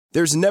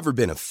There's never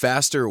been a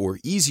faster or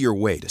easier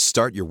way to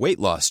start your weight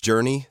loss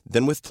journey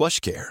than with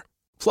PlushCare.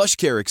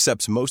 PlushCare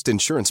accepts most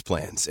insurance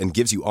plans and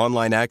gives you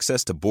online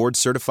access to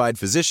board-certified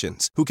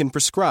physicians who can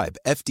prescribe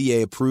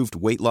FDA-approved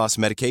weight loss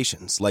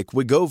medications like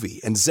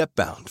Wegovy and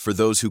Zepbound for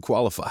those who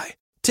qualify.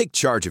 Take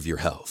charge of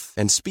your health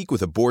and speak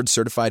with a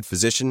board-certified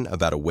physician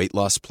about a weight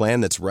loss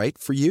plan that's right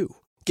for you.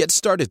 Get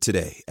started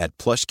today at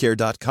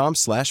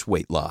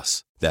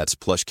plushcare.com/weightloss. That's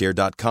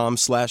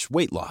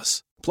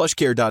plushcare.com/weightloss.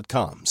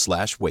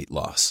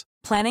 plushcare.com/weightloss.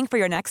 Planning for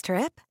your next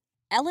trip?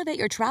 Elevate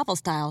your travel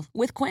style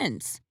with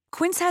Quince.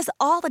 Quince has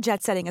all the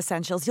jet-setting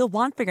essentials you'll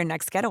want for your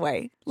next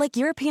getaway, like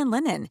European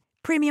linen,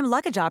 premium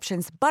luggage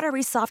options,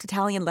 buttery soft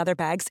Italian leather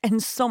bags,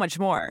 and so much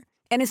more.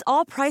 And is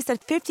all priced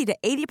at 50 to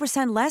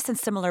 80% less than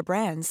similar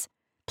brands.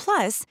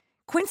 Plus,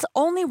 Quince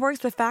only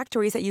works with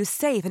factories that use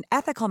safe and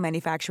ethical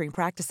manufacturing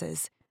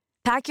practices.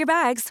 Pack your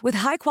bags with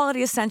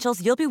high-quality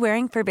essentials you'll be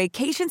wearing for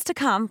vacations to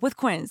come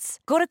with Quince.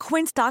 Go to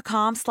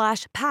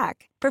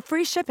quince.com/pack for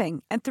free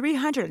shipping and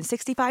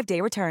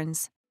 365-day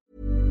returns.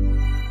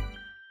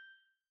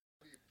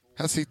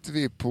 Här sitter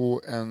vi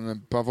på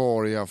en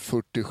Bavaria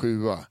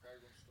 47.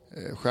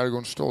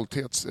 Skärgårdens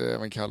stolthet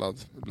även kallad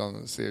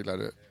bland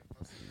seglare.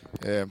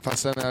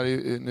 Fast den är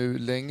ju nu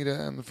längre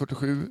än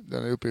 47.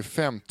 Den är uppe i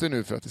 50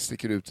 nu för att det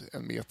sticker ut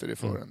en meter i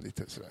fören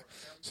lite sådär.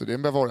 Så det är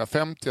en Bavaria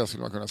 50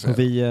 skulle man kunna säga. Och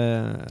vi,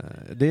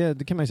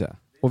 det kan man ju säga.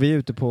 Och vi är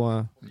ute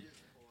på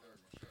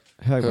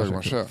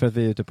Högmarsö. För att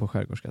vi är ute på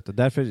Skärgårdsskatt.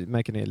 Därför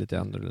märker ni lite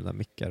annorlunda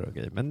mickar och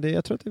grejer. Men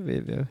jag tror att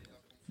vi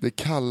det är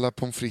kalla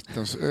pommes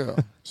fritens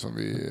ö som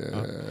vi...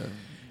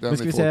 Nu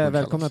ska vi säga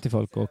välkomna till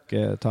folk och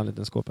ta en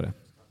liten skål på det.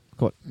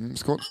 Skål.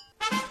 Skål.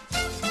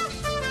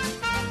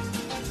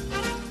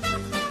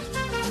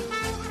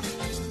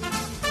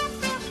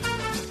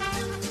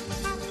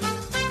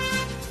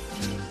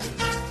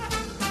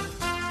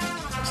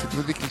 Det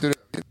är viktigt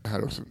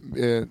här också.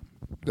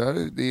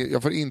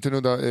 Jag får inte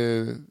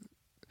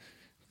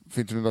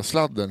nudda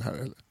sladden här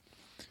eller?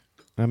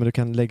 Ja, men du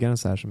kan lägga den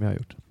så här som jag har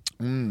gjort.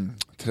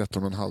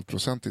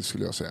 13,5%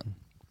 skulle jag säga.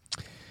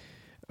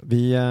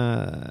 Vi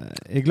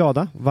är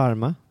glada,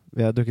 varma.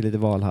 Vi har druckit lite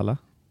Valhalla.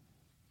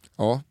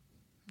 Ja,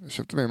 jag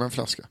köpte med mig en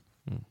flaska.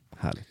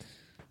 Härligt.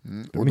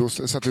 Och då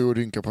satt du och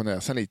rynkade på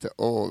näsan lite.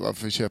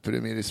 Varför köper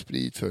du mer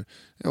sprit för?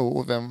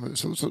 Jo,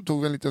 så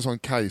tog vi en liten sån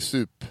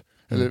kajsup.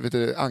 Eller vet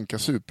du,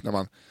 ankasup när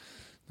man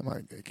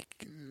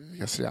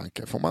gasar i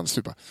ankar får man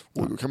supa.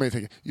 Och då kan man ju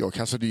tänka, jag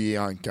kastade ju i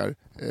ankar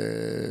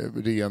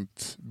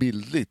rent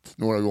bildligt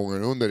några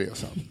gånger under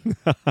resan. Så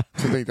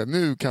jag tänkte att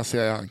nu kastar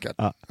jag i ankar.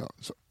 Ja,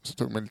 så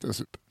tog man lite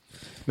sup.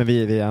 Men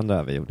vi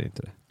andra, vi gjorde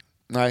inte det.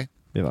 Nej,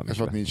 jag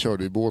tror att ni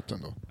körde i båten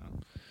då.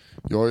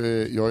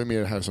 Jag är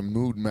mer här som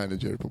mood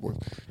manager på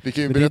båten. Vi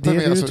kan ju berätta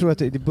med, du tror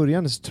att i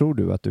början så tror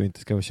du att du inte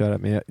ska köra,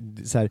 men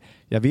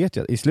jag vet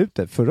ju att i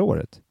slutet förra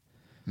året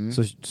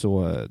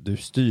så du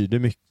styrde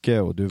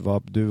mycket och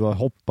du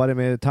hoppade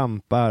med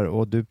tampar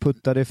och du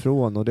puttade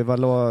ifrån och det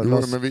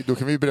var men då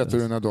kan vi berätta hur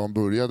den här dagen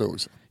började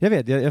också. Jag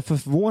vet, jag är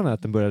förvånad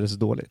att den började så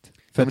dåligt.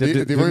 För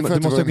det var ju för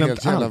att du var en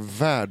helt jävla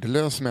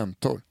värdelös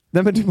mentor.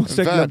 Nej, men du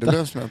måste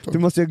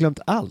ha glömt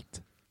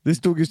allt. Det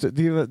stod just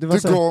du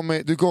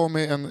gav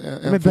mig en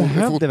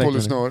fotboll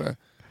i snöre.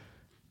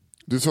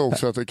 Du sa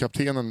också att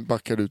kaptenen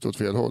backade ut åt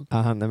fel håll.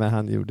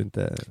 Han gjorde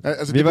inte...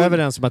 Alltså, vi var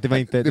överens om att det var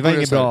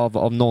inget bra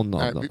av någon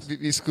av dem.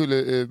 Vi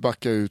skulle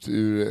backa ut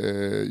ur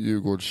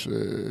Djurgårds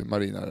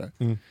marinare.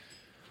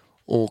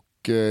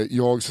 Och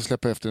jag så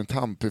släpper efter en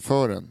tamp i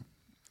fören.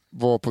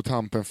 Var på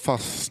tampen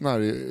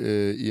fastnar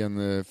i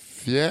en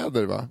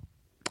fjäder, va?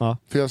 Ja.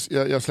 För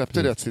jag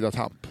släppte rätt sida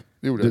tamp.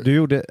 Du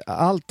gjorde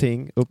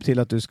allting upp till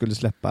att du skulle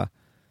släppa.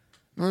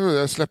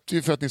 Jag släppte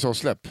ju för att ni sa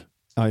släpp.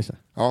 Ja, just det.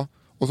 Ja,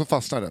 och så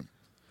fastnade den.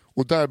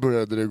 Och där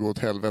började det gå åt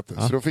helvete.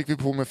 Ja. Så då fick vi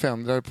på med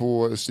fändrar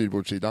på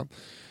styrbordssidan.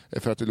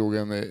 För att det låg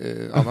en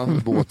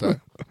annan båt där.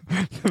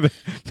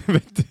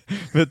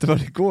 vet du vad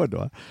det går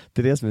då?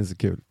 Det är det som är så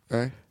kul.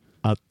 Nej.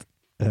 Att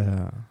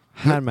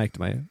här märkte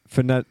man ju.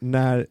 För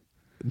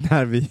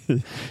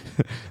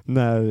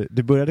när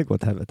det började gå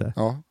åt helvete.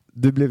 Ja.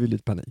 Du blev ju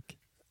lite panik.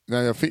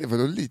 Nej, jag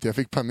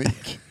fick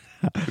panik.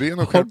 Ren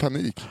och skär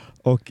panik.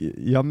 Och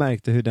jag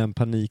märkte hur den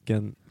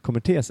paniken kommer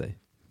te sig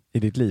i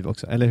ditt liv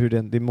också. Eller hur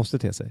det måste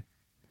te sig.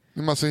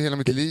 Men alltså hela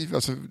mitt liv,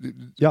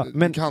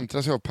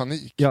 kantras jag av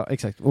panik. Ja,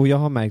 exakt. Och jag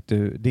har märkt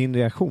din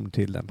reaktion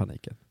till den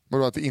paniken.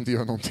 Vadå, att det inte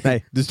gör någonting?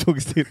 Nej, du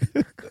stod still.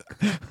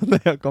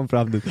 När jag kom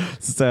fram dit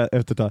så sa jag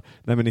efter ett tag,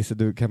 nej men Nisse,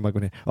 du kan bara gå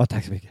ner.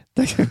 Tack så mycket.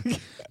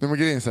 Men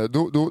grejen så här,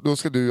 då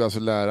ska du alltså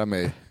lära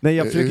mig. Nej,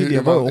 jag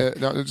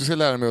försöker du ska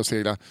lära mig att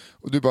segla.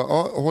 Och du bara,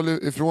 håll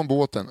ifrån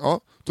båten.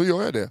 Ja, då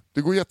gör jag det.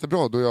 Det går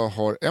jättebra då jag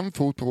har en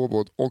fot på vår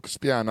båt och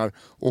spjärnar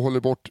och håller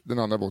bort den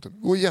andra båten. Det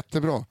går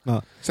jättebra.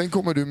 Ja. Sen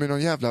kommer du med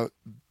någon jävla...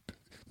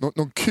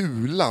 Någon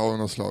kula av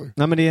något slag.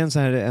 Nej, men det är en så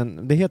här,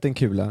 det heter en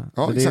kula.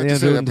 Ja, det är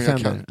exakt, en rund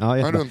femmer.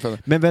 Ja,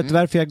 men vet du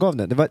varför jag gav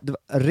den? Det var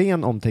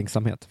ren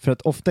omtänksamhet. För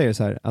att ofta är det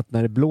så här att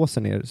när det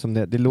blåser ner, som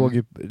det låg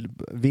ju,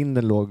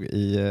 vinden låg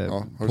i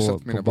har du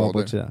sett mina på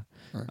babordssidan.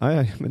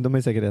 Ja, men de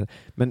är säkert det.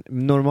 Men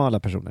normala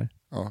personer,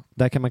 Ja.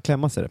 Där kan man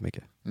klämma sig rätt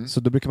mycket. Mm. Så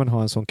då brukar man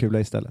ha en sån kula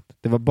istället.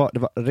 Det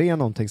var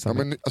ren omtänksamhet.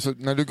 Ja, men alltså,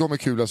 när du gav mig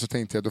kula så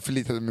tänkte jag, då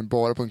förlitade jag mig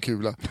bara på en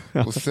kula.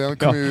 Och sen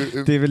kom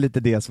ju... Det är väl lite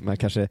det som man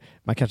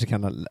kanske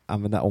kan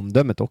använda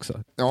omdömet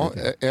också. Ja,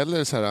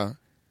 eller så här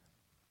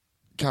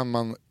kan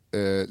man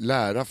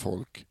lära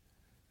folk.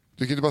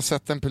 Du kan inte bara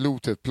sätta en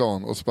pilot i ett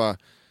plan och så bara,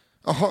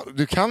 jaha,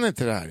 du kan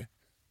inte det här.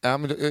 Ja,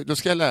 men då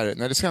ska jag lära dig.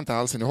 Nej, det ska jag inte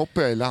alls. Nu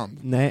hoppar jag i land.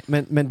 Nej,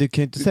 men du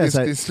kan ju inte säga så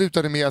här... Det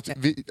slutade med att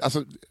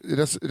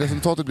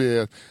resultatet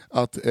blev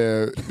att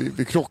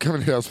vi krockade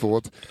med deras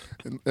båt,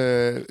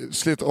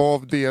 slet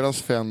av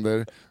deras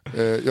fänder,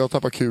 jag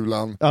tappade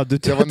kulan. Ja,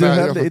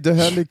 du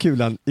höll i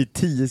kulan i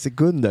 10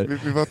 sekunder.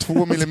 Vi var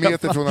 2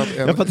 millimeter från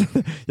att...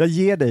 Jag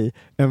ger dig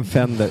en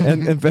fänder,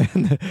 en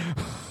fänder.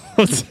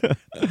 Och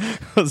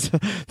så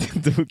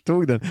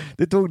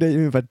det tog dig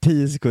ungefär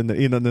 10 sekunder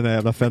innan den här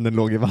jävla fänden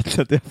låg i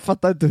vattnet. Jag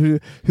fattar inte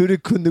hur det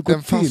kunde gå till.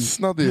 Den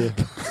fastnade ju.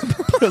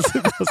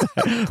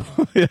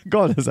 Jag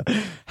gav den så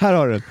här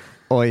har du.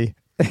 Oj,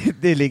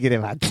 det ligger i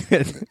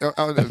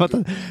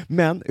vattnet.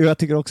 Men jag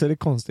tycker också det är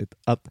konstigt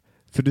att,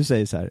 för du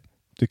säger så här,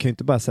 du kan ju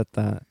inte bara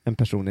sätta en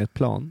person i ett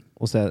plan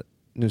och säga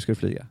nu ska du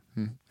flyga.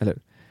 Eller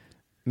hur?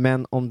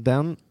 Men om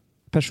den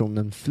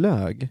personen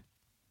flög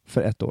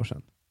för 1 år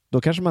sedan,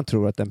 då kanske man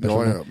tror att den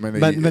personen... Ja, men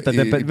i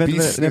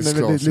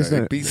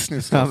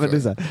business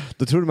class.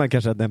 Då trodde man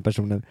kanske att den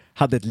personen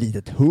hade ett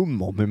litet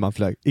hum om hur man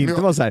flög.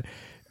 Inte var så här,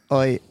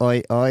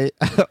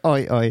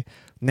 oj.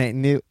 Nej,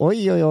 nu,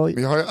 oj.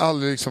 Men jag har ju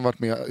aldrig liksom varit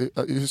med,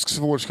 hur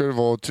svårt ska det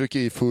vara att trycka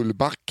i full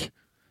back?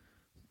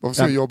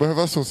 Varför ska jag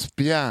behöva så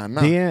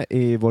spjärna? Det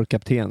är vår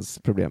kaptens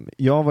problem.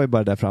 Jag var ju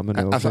bara där framme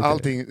nu.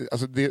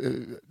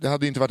 Det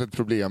hade inte varit ett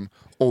problem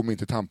om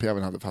inte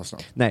tampjäveln hade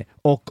fastnat. Nej,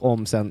 och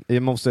om sen,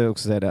 jag måste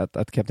också säga det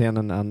att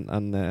kaptenen,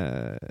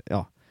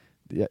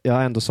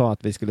 jag ändå sa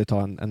att vi skulle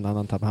ta en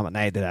annan tamp. Han bara,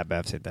 nej det där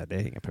behövs inte, det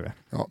är inga problem.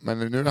 Ja, men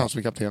nu är det han som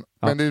är kapten.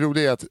 Ja. Men det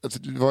roliga är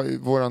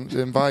att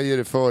en vajer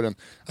är för en,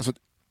 alltså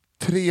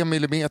 3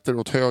 millimeter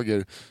åt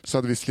höger så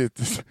hade vi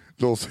slitit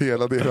loss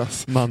hela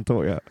deras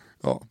mantåg.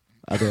 Ja.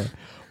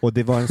 Och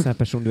det var en sån här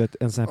person, du vet,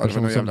 en sån här person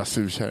det var en som... jävla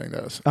surkärring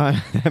där alltså.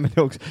 Men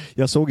det också,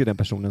 jag såg ju den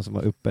personen som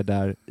var uppe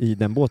där i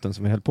den båten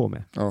som vi höll på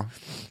med. Ja.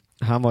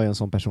 Han var ju en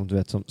sån person, du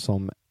vet,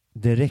 som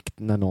direkt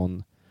när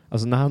någon,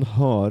 alltså när han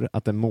hör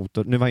att en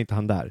motor, nu var inte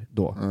han där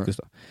då, just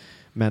då,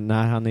 men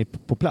när han är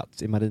på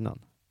plats i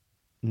marinan,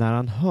 när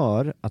han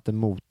hör att en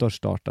motor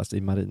startas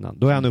i marinan,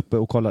 då är han uppe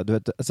och kollar, du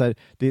vet, så här,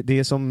 det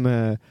är som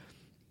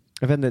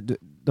jag vet inte,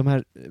 de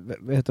här,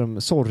 vad heter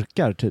de,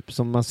 sorkar typ,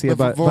 som man ser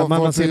bara,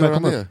 man ser bara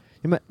komma upp.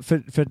 Ja, men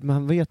för att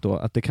man vet då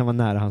att det kan vara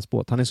nära hans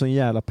båt. Han är så en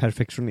jävla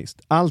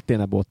perfektionist. Allt i den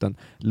här båten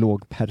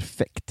låg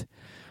perfekt.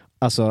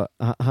 Alltså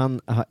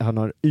han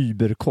har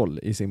überkoll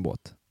i sin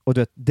båt. Och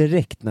du vet,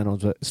 direkt när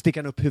någon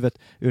sticker han upp huvudet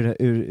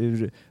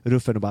ur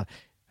ruffen och bara,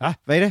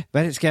 vad är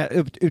det? Ska jag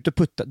ut och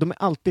putta? De är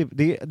alltid,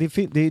 det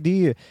är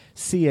ju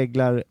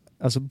seglar,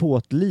 alltså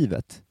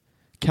båtlivet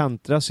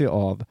kantras ju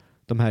av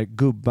de här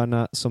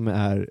gubbarna som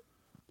är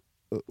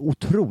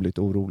otroligt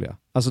oroliga.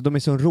 Alltså de är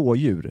som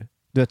rådjur.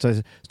 Du vet,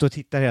 står och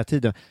tittar hela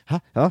tiden.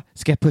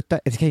 Ska jag putta?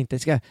 Ska jag inte?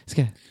 Ska jag?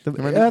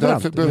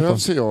 Därför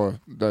behövs jag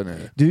där nere.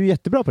 Du är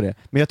jättebra på det.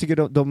 Men jag tycker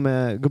de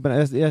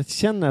gubbarna, jag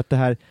känner att det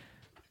här,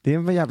 det är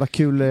en jävla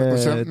kul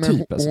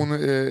typ. Alltså. Hon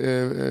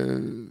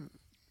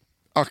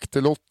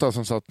Aktelotta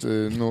som satt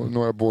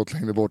några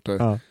båtlängder bort där.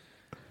 Ja.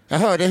 Jag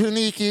hörde hur ni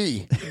gick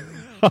i.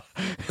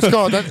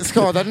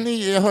 Skadade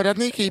ni? Jag hörde att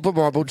ni gick i på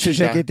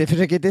babordssida.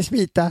 Försök inte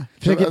smita.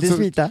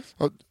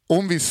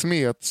 Om vi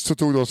smet så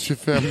tog det oss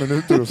 25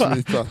 minuter att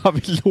smita.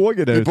 Vi låg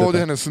där vi bad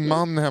hennes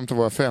man hämta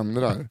våra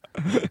fändrar.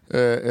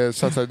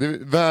 Så att det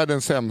är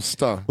världens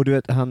sämsta. Och du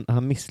vet,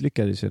 han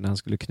misslyckades ju när han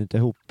skulle knyta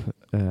ihop,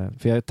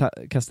 för jag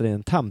kastade in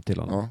en tam till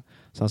honom. Ja.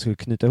 Så han skulle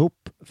knyta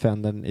ihop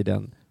fändern i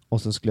den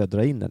och sen skulle jag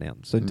dra in den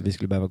igen så inte vi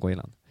skulle behöva gå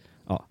innan.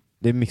 Ja,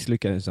 det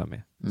misslyckades jag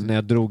med. Så när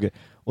jag drog,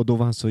 och då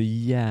var han så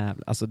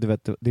jävla, alltså du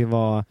vet, det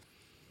var,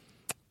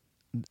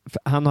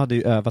 han hade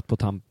ju övat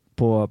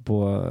på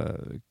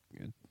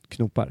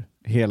knopar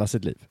hela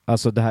sitt liv.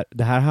 Alltså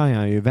det här har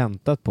han ju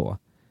väntat på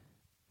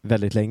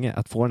väldigt länge,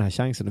 att få den här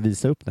chansen att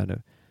visa upp det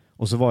nu.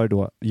 Och så var det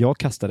då, jag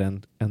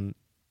kastade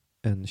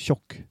en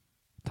tjock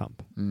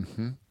tamp.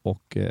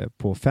 Och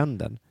på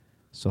fänden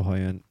så har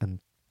jag en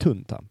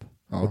tunn tamp.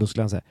 Ja. Och då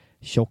skulle han säga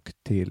tjock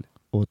till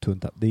och tunn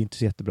tamp. Det är inte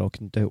så jättebra att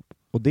knyta ihop.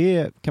 Och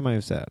det kan man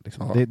ju säga.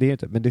 Liksom. Ja. Det är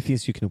inte, men det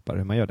finns ju knopar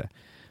hur man gör det.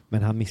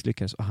 Men han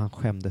misslyckades och han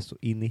skämdes så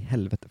in i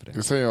helvete för det.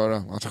 Det ska jag göra.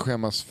 Att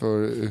skämmas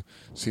för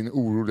sin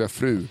oroliga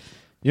fru.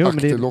 Jo, men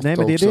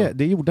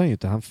det gjorde han ju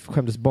inte. Han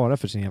skämdes bara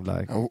för sin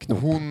jävla knop.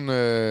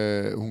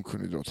 Hon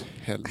kunde dra åt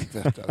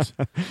helvete. Alltså.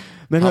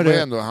 Men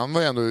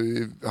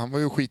han var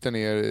ju skita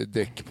ner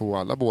däck på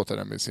alla båtar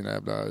där med sina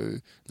jävla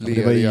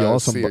leriga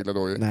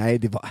seglar. Nej,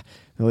 det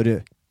var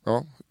du.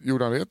 Ja,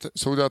 gjorde han rätt.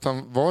 Såg du att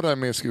han var där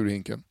med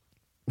skurhinken?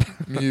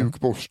 Mjuk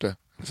borste.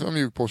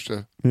 Mjuk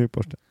borste.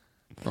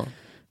 Ja.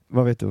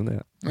 Vad vet du om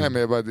det? Nej,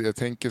 men jag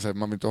tänker så här,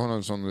 man vill inte ha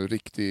någon sån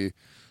riktig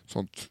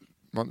sånt,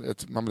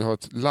 man vill ha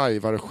ett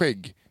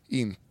lajvarskägg,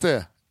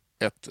 inte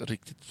ett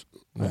riktigt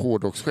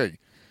hårdrocksskägg.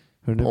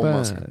 Hör,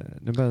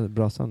 nu börjar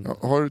brasan.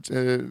 Ja,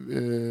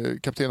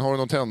 kapten, har du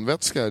någon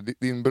tändvätska?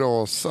 Din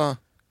brasa...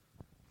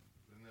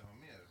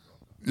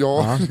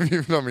 Ja, vi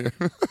vill ha mer.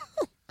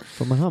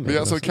 Får man ha med? Vi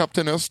alltså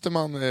kapten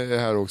Österman är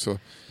här också.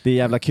 Det är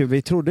jävla kul.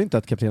 Vi trodde inte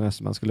att kapten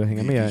Österman skulle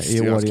hänga med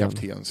i år igen.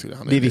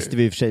 Det visste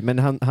vi i och för sig. Men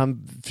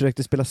han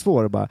försökte spela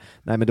svår och bara,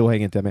 nej men då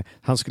hänger inte jag med.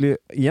 Han skulle ju,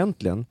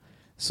 egentligen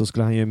så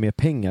skulle han ju mer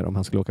pengar om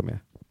han skulle åka med.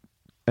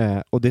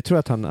 Och det tror jag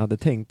att han hade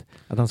tänkt,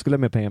 att han skulle ha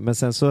mer pengar. Men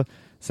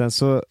sen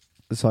så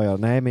sa jag,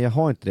 nej men jag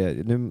har inte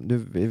det.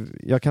 Nu,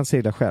 jag kan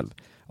segla själv.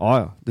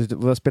 Ja,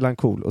 det spelade han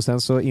cool. Och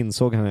sen så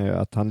insåg han ju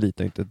att han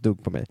litar inte ett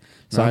dugg på mig.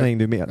 Så nej. Han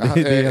hängde ju med.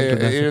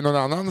 Är det någon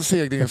annan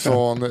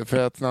seglingsfan? För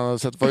att när han har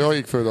sett vad jag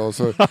gick för idag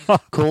så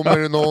kommer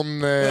det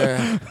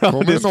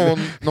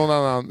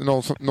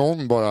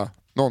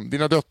någon,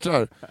 dina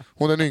döttrar,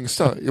 hon är den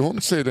yngsta, är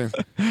hon segling?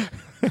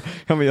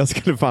 Ja, men jag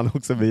skulle fan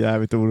också bli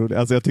jävligt orolig.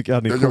 Alltså jag tycker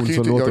han är cool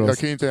så låter oss. Jag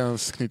kan ju inte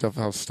ens knyta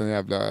fast en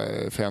jävla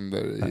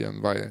Fender i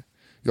en vajer.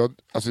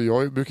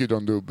 Jag brukar ju dra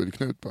en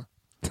dubbelknut på.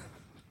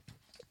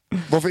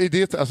 Varför är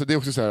det? Alltså det är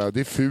också så här, det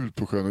är fult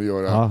på sjön att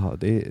göra. Jaha,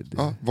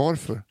 Ja,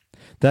 varför?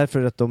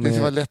 Därför att det ska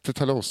vara lätt att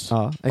ta loss.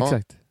 Ja,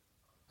 exakt. Ja.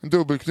 En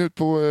dubbelknut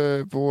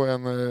på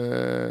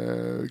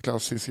en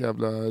klassisk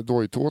jävla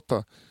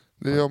dojtåta.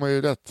 Det gör man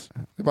ju rätt.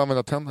 Det är bara att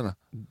använda tänderna.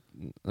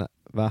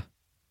 Va?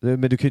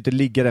 Men du kan ju inte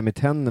ligga där med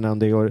tänderna om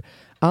det går.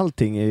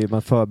 Allting är ju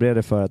man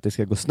förbereder för att det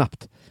ska gå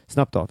snabbt.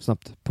 Snabbt av,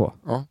 snabbt på.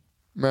 Ja,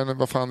 men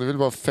vad fan, du vill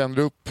bara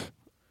fändra upp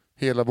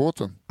hela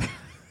båten.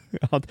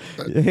 Ja,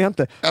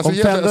 inte. Om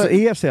fändrar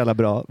är så jävla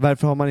bra,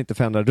 varför har man inte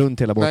fändrar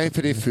runt hela båten? Nej,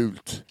 för det är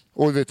fult.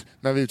 Och vet,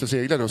 när vi är ute och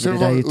seglar då, så det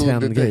där är ju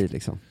trendgrej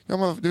liksom. Ja,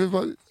 men det är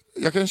bara,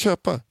 jag kan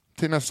köpa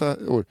till nästa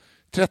år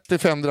 30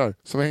 fändrar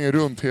som hänger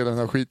runt hela den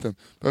här skiten.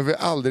 Behöver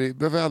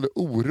aldrig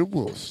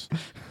oroa oss.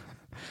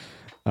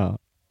 Ja.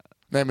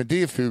 Nej, men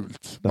det är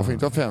fult. Man får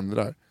inte ha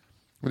fändrar.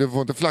 Men det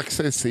får inte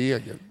flaxa i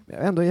segel. Jag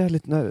är ändå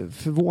jävligt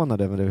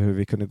förvånad över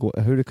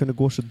hur det kunde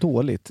gå så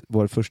dåligt,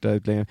 vår första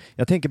utläggning.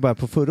 Jag tänker bara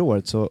på förra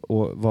året så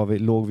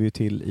låg vi ju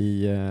till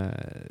i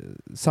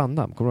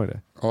Sandhamn, kommer du ihåg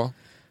det? Ja.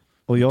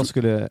 Och jag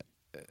skulle...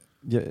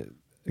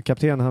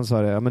 kaptenen han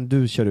sa det, ja men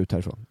du kör ut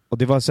härifrån. Och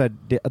det var så här,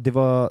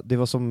 det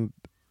var som...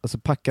 Alltså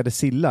packade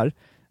sillar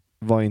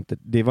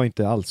det var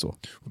inte alls så.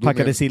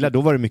 Packade sillar,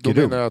 då var det mycket rum.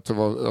 Då menar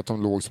jag att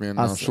de låg som en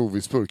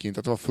ansjovisburk, inte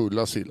att det var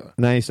fulla sillar.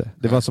 Nej, just det.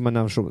 Det var som en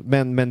ansjovis.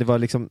 Men det var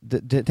liksom,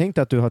 tänk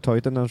dig att du har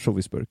tagit en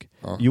ansjovisburk,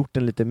 gjort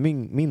den lite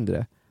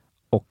mindre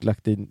och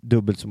lagt in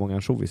dubbelt så många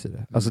ansjovis i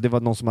det. Alltså det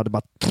var någon som hade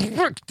bara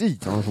tryckt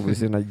dit ansjovis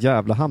i den där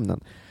jävla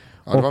hamnen.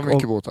 Ja, det var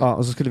mycket båtar. Ja,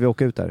 och så skulle vi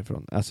åka ut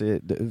därifrån. Alltså,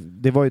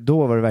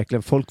 då var det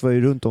verkligen, folk var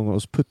ju runt om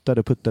oss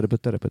puttade.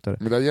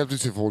 Men där hjälpte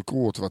sig folk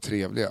åt att vara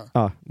trevliga.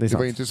 Ja, det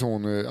var inte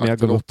sån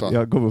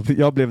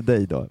jag blev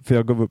dig då. För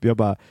jag gav upp, jag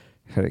bara,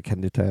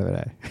 kan du ta över det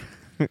här?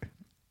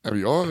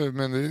 Ja,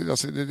 men det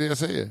är det jag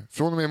säger.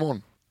 Från och med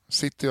imorgon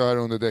sitter jag här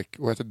under däck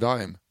och äter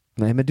Dime.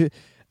 Nej, men du,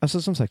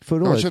 alltså som sagt,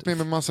 förra året... Jag har köpt med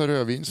mig en massa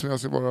rödvin som jag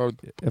ska bara...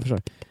 Jag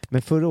förstår.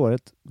 Men förra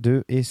året,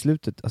 du i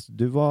slutet, alltså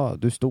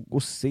du stod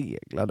och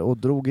seglade och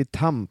drog i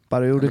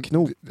tampar och gjorde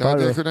knopar. Det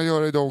hade jag kunnat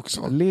göra idag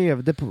också. Du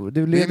levde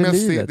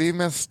livet. Det är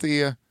mest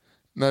det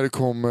när det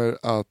kommer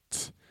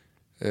att...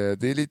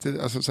 det är lite,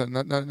 alltså, så här,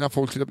 när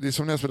folk... Det är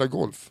som när jag spelar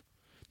golf.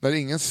 När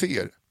ingen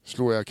ser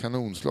slår jag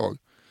kanonslag.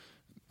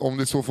 Om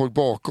det står folk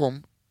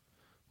bakom,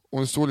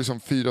 om det står liksom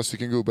 4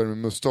 stycken gubbar med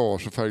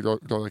mustasch och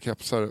färgglada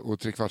kepsar och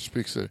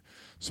 3/4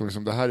 som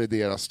liksom det här är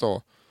deras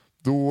dag,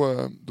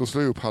 då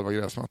slår jag upp halva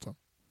gräsmattan.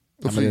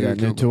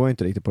 Nu tror jag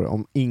inte riktigt på det.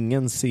 Om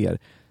ingen ser,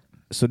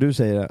 så du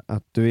säger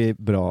att du är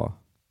bra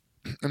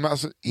men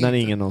alltså, när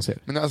ingen någon ser.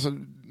 Men alltså,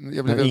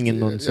 jag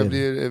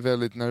blir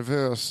väldigt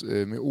nervös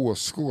med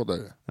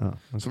åskådare. Ja,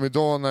 okay. Som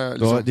idag när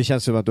liksom... Det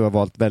känns som att du har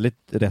valt väldigt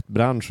rätt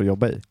bransch att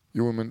jobba i.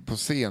 Jo, men på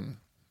scen,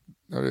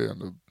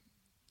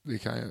 det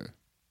kan jag ju.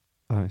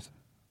 Ja,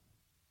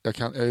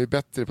 jag är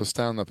bättre på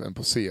stand-up än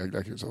på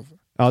segla, Kristoffer.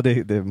 Ja, det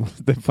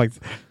är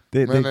faktiskt...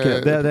 Det kan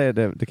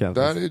jag.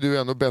 Där är du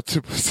ändå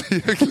bättre på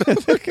segla.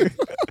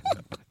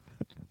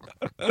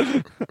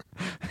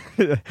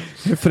 Du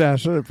är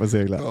fräschare på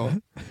segla.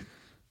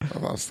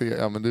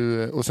 Ja,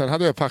 men och sen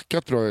hade jag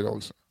packat bra idag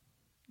också.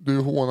 Du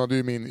hånade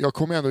ju jag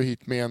kom ändå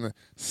hit med en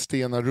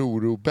Stena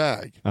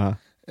Roro-bag.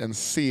 En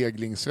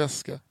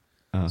seglingsväska.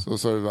 Så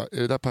sa du, är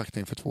det där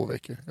packning för 2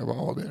 veckor? Jag bara,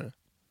 ja det är det.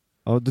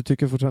 Ja, du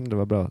tycker fortfarande det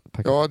var bra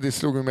packat. Ja, det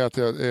slog mig med att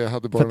jag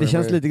hade bara... För det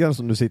känns lite grann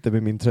som du sitter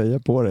med min tröja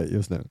på dig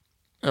just nu.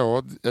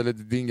 Ja, eller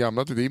din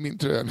gamla, det är min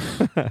tröja.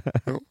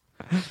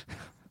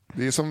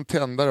 Det är som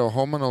tändare, och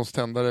har man någons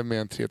tändare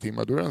med en 3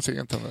 timmar, då är det en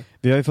sen tändare.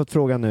 Vi har ju fått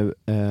frågan nu,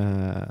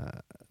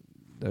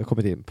 det har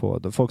kommit in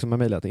på folk som har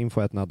mejlat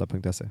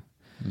info@nadda.se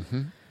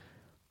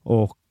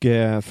och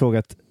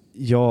frågat,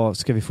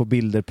 ska vi få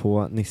bilder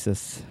på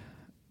Nisses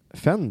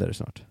Fender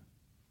snart?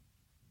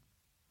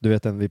 Du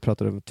vet, vi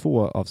pratade om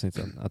 2 avsnitt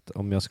sedan, att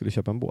om jag skulle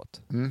köpa en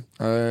båt.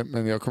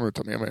 Men jag kommer att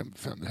ta med mig en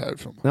Fender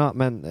härifrån. Ja,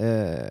 men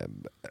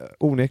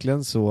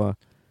onekligen så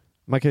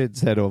Man kan ju inte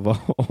säga då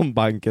om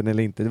banken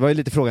eller inte. Det var ju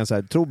lite frågan så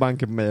här, tror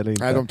banken på mig eller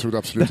inte? Nej, de trodde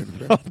absolut inte på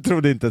det. De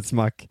trodde inte ett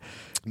smack.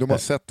 De har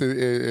sett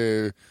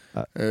det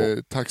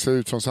taxa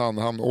ut från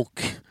Sandhamn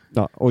och...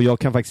 Ja, och jag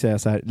kan faktiskt säga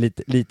så här,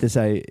 lite så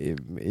här,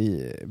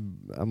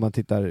 om man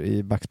tittar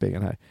i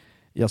backspegeln här.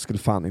 Jag skulle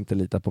fan inte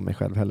lita på mig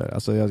själv heller.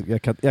 Alltså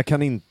jag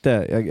kan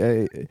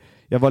inte...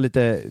 Jag var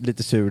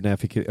lite sur när jag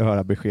fick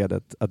höra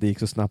beskedet att det gick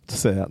så snabbt att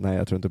säga nej,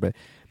 jag tror inte på det.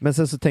 Men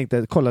sen så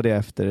kollade jag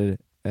efter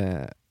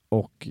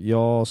och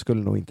jag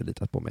skulle nog inte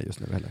lita på mig just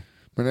nu heller.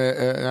 Men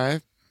nej,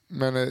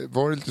 men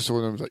var det lite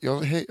så?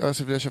 Jag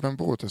skulle vilja köpa en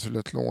båt, jag skulle ha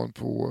ett lån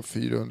på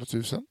 400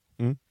 000.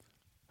 Mm.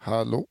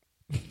 Hallå?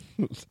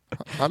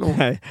 Hallå?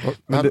 Nej,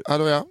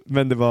 hallå ja.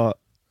 Men det var...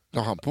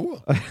 La han på?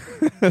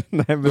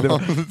 nej, men det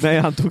var... nej,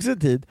 han tog sig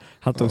tid.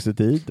 Han tog sig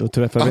tid och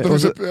träffade mig.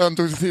 Han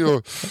tog sig tid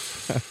och...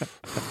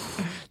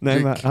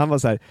 nej, men han var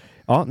så här,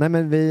 ja, nej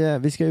men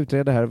vi ska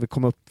utreda här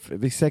och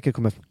vi säkert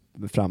kommer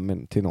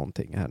fram till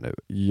någonting här nu.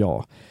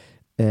 Ja.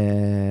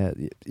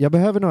 Jag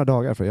behöver några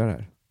dagar för att göra det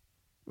här.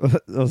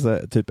 Och så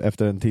typ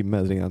efter en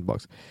timme ringer han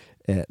tillbaks.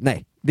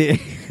 Nej, det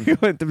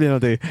kommer inte bli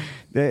någonting.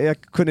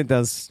 Jag kunde inte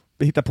ens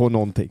hitta på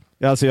någonting.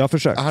 Alltså jag har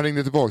försökt. Han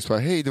ringde tillbaks och bara,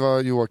 hej, det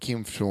var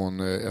Joakim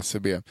från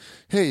SEB.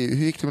 Hej,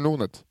 hur gick det med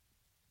lånet?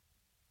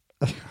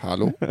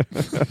 Hallå?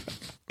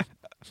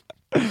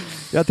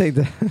 Jag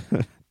tänkte...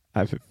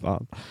 nej, för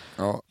fan.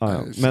 Ja,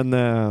 men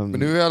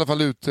nu är jag i alla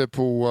fall ute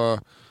på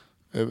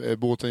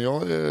båten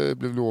jag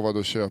blev lovad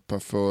att köpa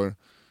för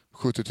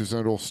 70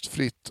 000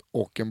 rostfritt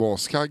och en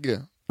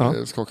baskagge.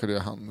 Skakade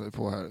jag hand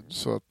på här.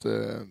 Så att...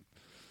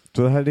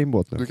 så det här är din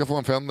båt nu? Du kan få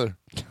en Fender.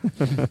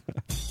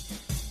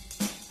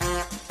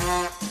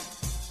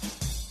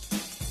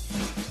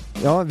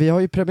 Ja, vi har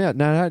ju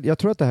premiär. Jag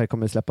tror att det här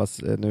kommer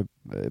släppas nu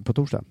på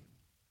torsdag.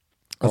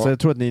 Alltså jag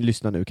tror att ni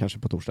lyssnar nu kanske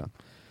på torsdag.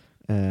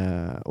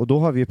 Och då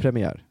har vi ju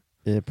premiär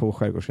på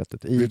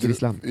Skärgårdsskrattet i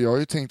Grissland. Jag har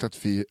ju tänkt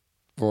att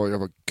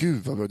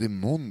gud vad bra, det är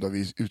måndag,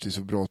 vi är ute i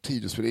så bra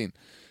tid att spela in.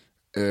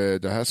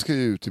 Det här ska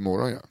ju ut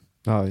imorgon,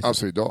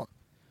 alltså idag.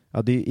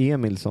 Ja, det är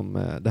Emil som,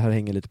 det här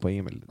hänger lite på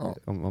Emil,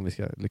 om vi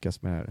ska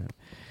lyckas med det här.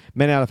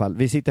 Men i alla fall,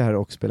 vi sitter här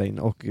och spelar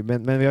in,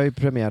 men vi har ju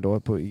premiär då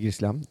på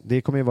Grissland.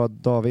 Det kommer ju vara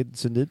David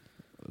Sundin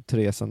och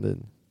Therese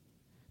Sandin.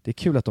 Det är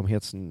kul att de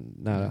heter så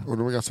nära. Och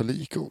de är ganska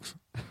lika också.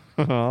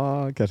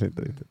 Ja, kanske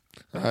inte riktigt.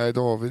 Nej,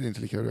 David är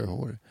inte lika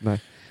rödhårig.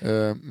 Nej.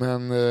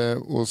 Men,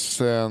 och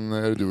sen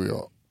är det du och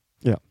jag.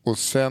 Ja. Och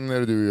sen är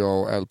det du och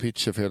jag och Al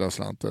Pitcher för hela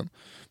slanten.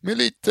 Med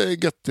lite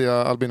göttiga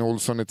Albin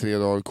Olsson i 3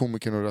 dagar,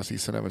 komikern och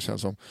rasisten även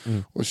känns som.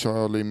 Och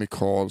Charlie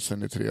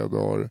Michaelsen i 3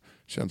 dagar.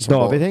 Känns som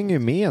David hänger ju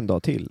med en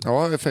dag till.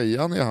 Ja,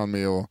 Fejan är han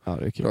med och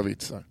drar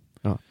vitsar.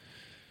 Ja.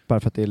 Bara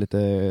för att det är lite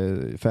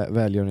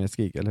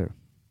välgörenhetsgig, eller hur?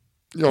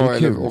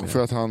 Ja, och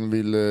för att han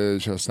vill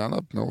köra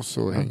stand-up med oss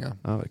och hänga.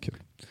 Ja, det är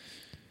kul.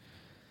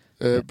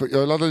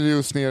 Jag laddade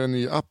just ner en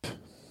ny app.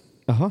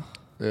 Aha.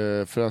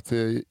 För att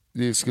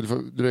det skulle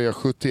dröja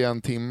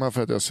 71 timmar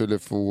för att jag skulle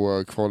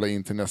få kvala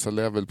in till nästa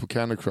level på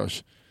Candy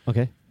Crush.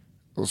 Okay.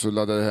 Och så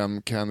laddade jag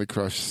hem Candy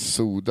Crush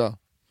Soda.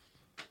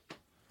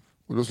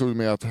 Och då slog det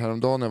mig att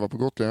häromdagen när jag var på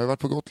Gotland, jag har varit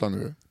på Gotland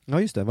nu.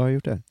 Ja just det, vad har du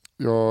gjort där?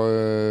 Jag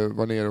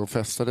var nere och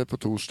festade på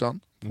torsdagen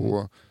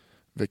på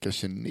vecka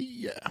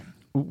 29.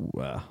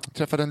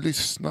 Träffade en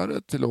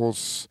lyssnare till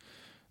oss.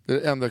 Det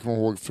är det enda jag kommer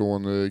ihåg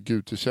från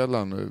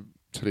Gutekällan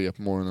 3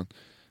 på morgonen.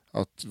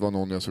 Att det var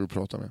någon jag såg och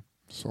pratade med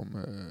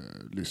som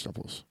lyssnade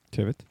på oss.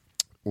 Trevligt.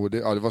 Och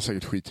det var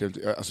säkert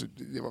skittrevligt. Alltså,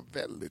 det var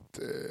väldigt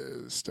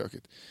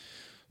stökigt.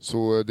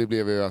 Så det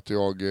blev ju att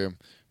jag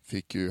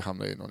fick ju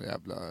hamna i någon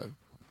jävla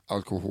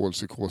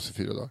alkoholpsykos i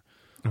 4 dagar.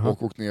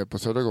 Och åkte ner på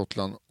södra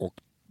Gotland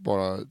och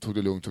bara tog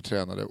det lugnt och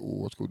tränade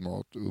och åt god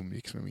mat och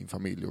umgicks med min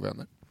familj och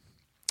vänner.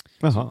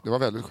 Det var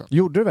väldigt skönt.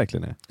 Gjorde du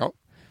verkligen det? Ja.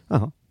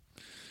 Aha.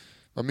 Det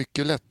var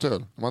mycket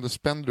lättöl. De hade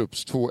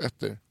Spendrups 2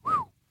 ettor.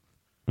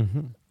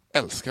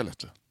 Älskar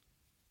lättöl.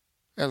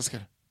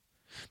 Älskar.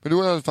 Men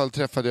då i alla fall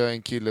träffade jag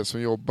en kille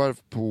som jobbar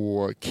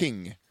på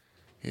King.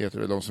 Heter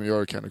det, de som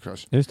gör Candy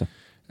Crush. Just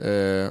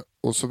det.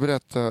 Och så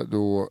berättar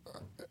då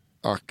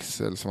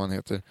Axel, som han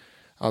heter,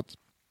 att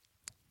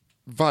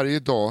varje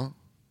dag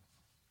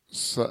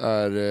så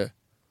är det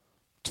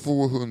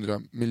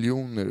 200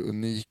 miljoner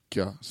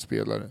unika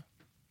spelare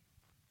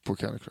på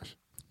Candy Crush.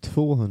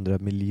 200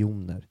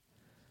 miljoner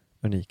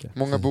unika.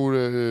 Många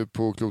bor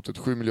på klotet,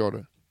 7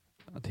 miljarder.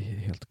 Ja, det är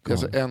helt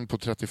galet. galet. Det är alltså 1 på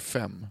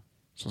 35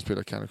 som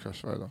spelar Candy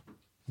Crush varje dag.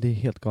 Det är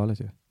helt galet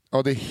ju.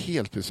 Ja, det är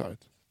helt bisarrt.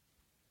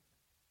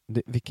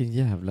 Vilken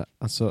jävla...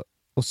 Alltså,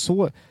 och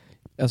så...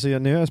 Alltså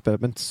nu har jag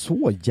spelat, men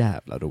så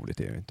jävla roligt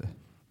är det inte.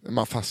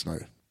 Man fastnar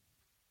ju.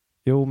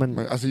 Jo, men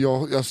alltså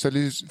jag ställer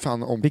ju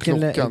fan om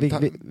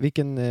klockan.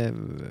 Vilken är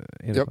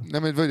det på?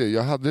 Nej, men vad är det?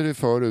 Jag hade det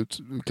förut,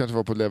 kanske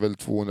var på level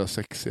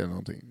 260 eller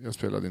någonting. Jag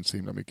spelade inte så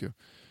himla mycket.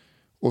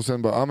 Och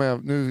sen bara, men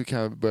nu kan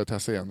jag börja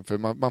testa igen. För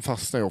man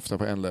fastnar ju ofta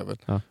på en level.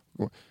 Ja.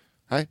 Och,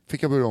 nej,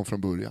 fick jag börja om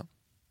från början.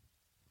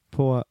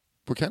 På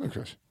Candy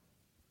Crush.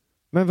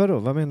 Men vadå?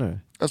 Vad menar du?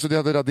 Alltså det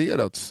hade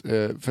raderats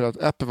för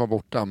att appen var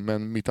borta,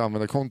 men mitt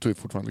användarkonto är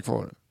fortfarande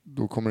kvar.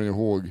 Då kommer den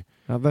ihåg.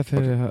 Ja,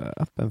 varför har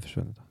appen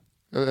försvunnit?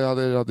 Jag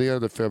hade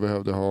raderat det för jag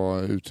behövde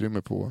ha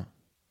utrymme på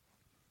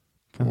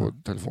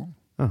telefon.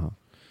 Aha.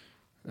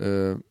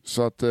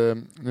 Så att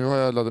nu har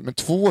jag laddat. Men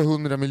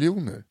 200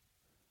 miljoner.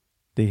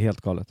 Det är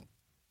helt galet.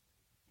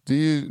 Det är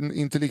ju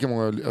inte lika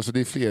många, alltså det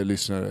är fler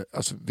lyssnare.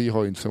 Alltså vi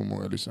har ju inte så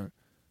många lyssnare.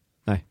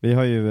 Nej, vi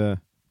har ju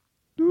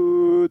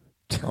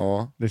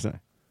Ja. lyssnare.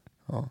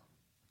 Ja.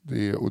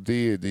 Det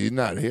är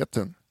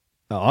närheten.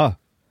 Ja,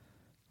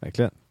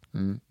 verkligen.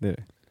 Mm. Det är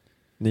det.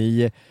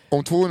 Ni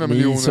Om 200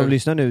 miljoner... som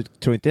lyssnar nu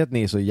tror inte att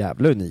ni är så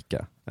jävla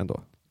unika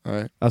ändå.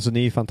 Nej. Alltså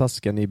ni är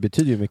fantastiska, ni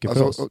betyder ju mycket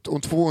för oss.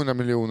 Om 200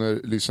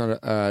 miljoner lyssnare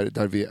är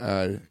där vi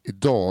är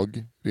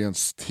idag,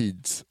 rent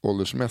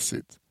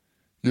tidsåldersmässigt,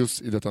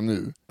 just i detta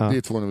nu, det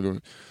är 200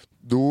 miljoner,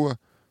 då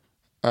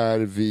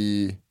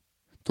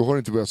har det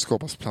inte börjat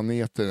skapas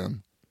planeter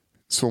än.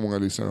 Så många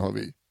lyssnare har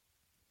vi.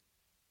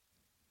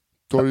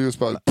 Då har det just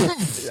bara...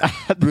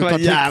 Det var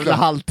jävla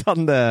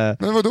haltande.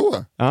 Men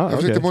vadå? Jag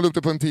försökte måla upp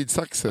det på en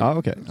tidsaxel.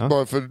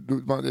 Bara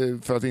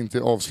för att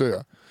inte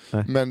avslöja.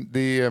 Nej. Men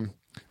det är...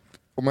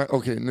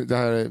 det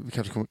här är,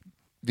 kanske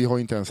vi har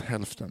inte ens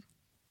hälften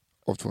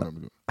av 200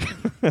 miljoner.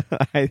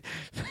 Nej,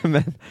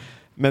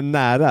 men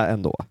nära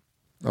ändå.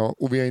 Ja,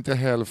 och vi är inte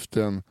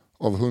hälften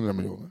av 100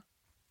 miljoner.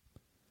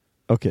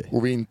 Okej.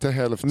 Och vi är inte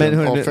hälften vi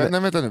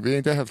är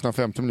inte hälften av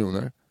 50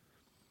 miljoner.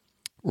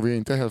 Och vi är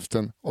inte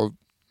hälften av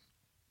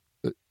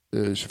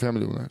 25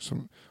 miljoner.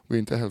 Och vi är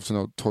inte hälften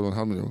av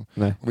 12,5 miljoner.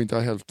 Nej. Och vi är inte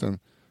hälften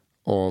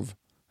av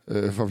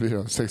vad blir det?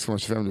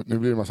 6,25 miljoner. Nu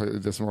blir det en massa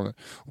decimaler.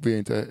 Och vi är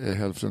inte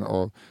hälften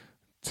av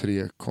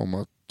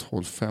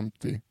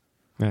 3,1250.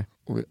 Nej.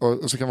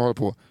 Och så kan vi hålla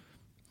på.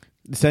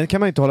 Sen kan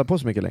man inte hålla på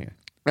så mycket längre.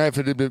 Nej,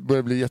 för det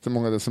börjar bli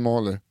jättemånga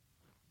decimaler.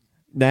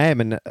 Nej,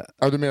 men...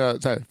 Ja, du menar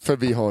så här, för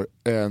vi har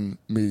 1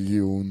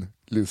 miljon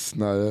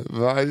lyssnare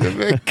varje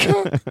vecka.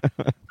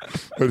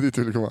 Var det dit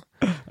du ville komma?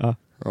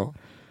 Ja.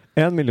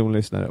 1 miljon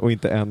lyssnare och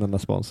inte en enda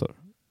sponsor.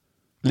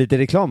 Lite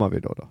reklam har vi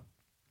då.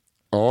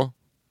 Ja.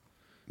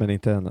 Men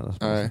inte en enda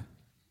sponsor. Nej.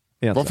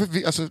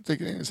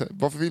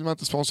 Varför vill man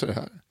inte sponsra det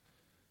här?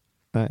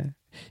 Nej.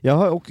 Jag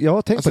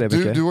har tänkt på det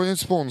mycket. Du har ju en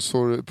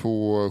sponsor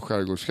på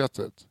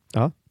Skärgårdsskrattet.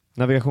 Ja,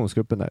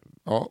 navigationsgruppen där.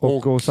 Ja,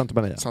 och Santa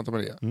Maria. Santa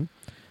Maria. Mm.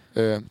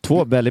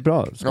 2 väldigt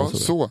bra sponsorer. Ja,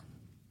 så.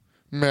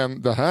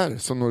 Men det här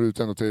som når ut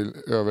ändå till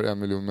över 1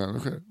 miljon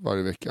människor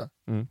varje vecka.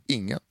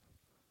 Ingen.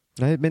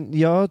 Nej, men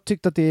jag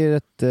tyckte att det är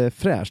rätt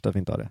fräscht att vi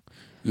inte har det.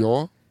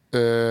 Ja.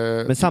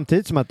 Men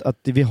samtidigt som att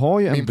vi har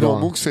ju en min bra... Min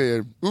plånbok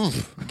säger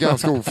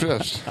ganska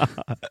ofräscht.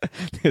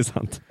 Det är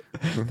sant.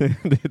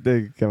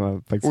 Det kan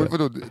man faktiskt säga.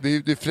 Vadå,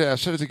 det är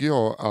fräschare tycker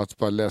jag att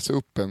bara läsa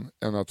upp en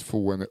än att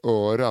få en i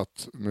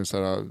örat med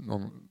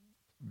någon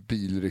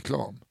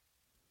bilreklam.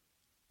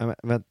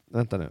 Men,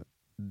 vänta nu.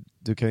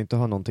 Du kan ju inte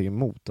ha någonting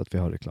emot att vi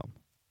har reklam.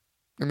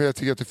 Men jag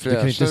tycker att det är fräschare. Du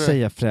kan ju inte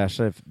säga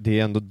fräschare. Det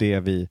är ändå det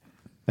vi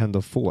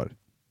ändå får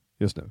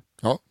just nu.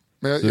 Ja.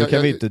 Men så då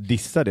kan vi inte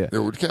dissa det.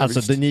 Jo, det kan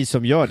alltså det är ni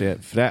som gör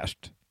det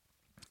fräscht.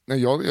 Nej,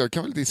 jag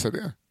kan väl dissa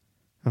det.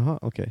 Jaha,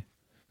 okej.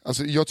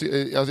 Alltså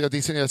jag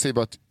dissar när jag säger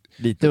bara att...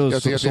 Lite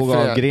och såg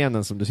av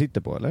grenen som du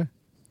sitter på, eller?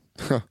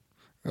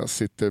 Jag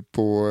sitter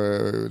på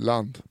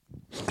land.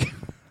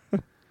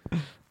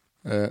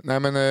 Nej,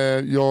 men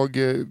jag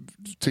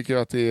tycker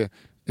att det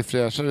är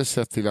fräschare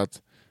sätt till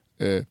att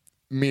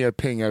mer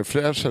pengar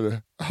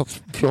fräschare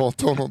att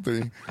prata om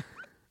någonting.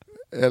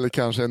 Eller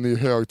kanske en ny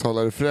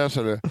högtalare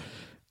fräschare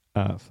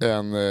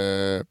än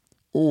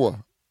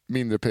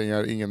mindre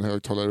pengar, ingen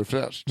högtalare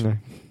fräscht. Nej.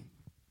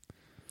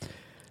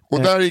 Och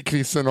där är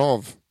quizen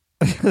av.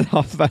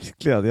 Ja,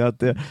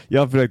 verkligen.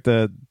 Jag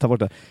försökte ta bort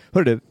det.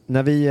 Hörru du,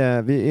 när vi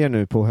är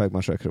nu på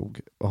Högmarsö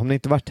krog, och har ni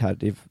inte varit här,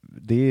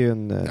 det är ju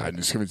en... Nej,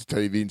 nu ska vi inte ta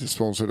i, vi är inte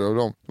sponsrade av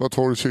dem. Det var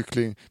torr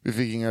kyckling, vi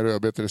fick inga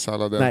rödbetor i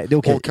salladen. Nej, det är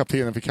okej. Och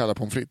kaptenen fick kalla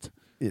pommes frites.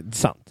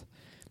 Sant.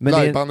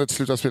 Livebandet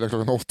slutade spela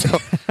klockan 8.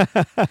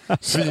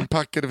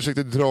 Svinpackade,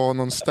 försökte dra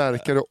någon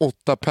starkare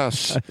 8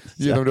 pers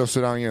genom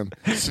restaurangen.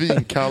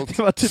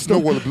 Svinkallt,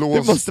 snålblås.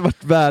 Det måste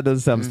varit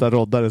världens sämsta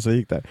roddare som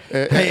gick där.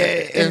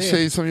 En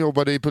tjej som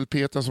jobbade i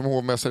Pulpeten som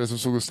hovmästare som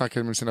såg och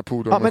snackade med sina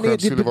polare om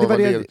att skulle vara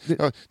led. Det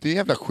är en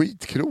jävla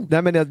skitkrog.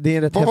 Nej, men det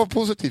är vad var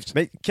positivt?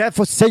 Men kan jag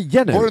få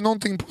säga nu? Var det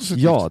någonting positivt?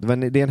 Ja,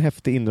 det är en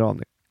häftig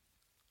inramning.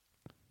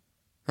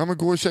 Ja, men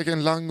gå och käka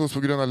en langos på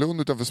Gröna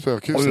Lund utanför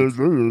spökhuset.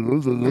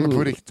 Men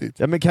på riktigt.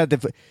 Ja, men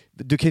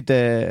du kan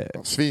inte...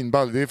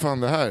 Svinball, det är fan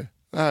det här.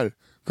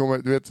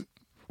 Du vet,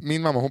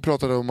 min mamma hon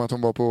pratade om att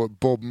hon var på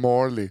Bob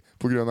Marley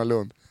på Gröna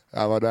Lund.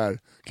 Jag var där.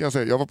 Kan jag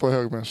säga, jag var på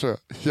Högmarsö.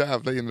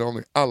 Jävla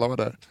inramning. Alla var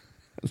där.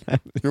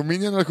 Jo,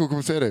 min generation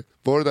kommer säga det.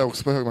 Var det där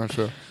också på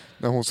Högmarsö?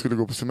 När hon skulle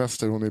gå på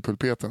semester, hon är i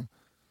Pulpeten.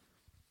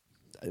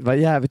 Det var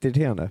jävligt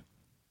irriterande.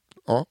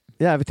 Ja.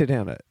 Jävligt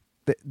irriterande.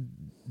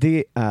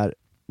 Det är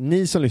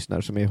ni som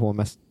lyssnar som är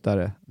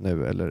hovmästare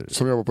nu, eller...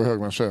 Som jobbar på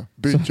Högmarsö.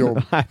 Byt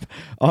jobb.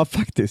 Ja,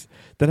 faktiskt.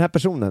 Den här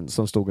personen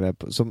som stod där,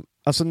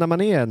 alltså när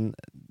man är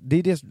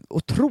det är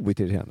otroligt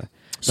irriterande.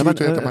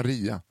 Sluta heta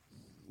Maria.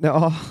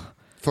 Ja.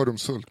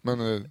 Fördomsfullt,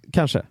 men...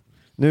 Kanske.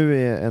 Nu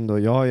är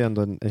jag har ju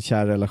ändå en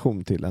kär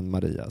relation till en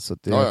Maria. Så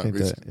att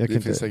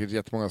det finns säkert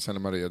jättemånga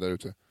sen Maria där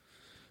ute.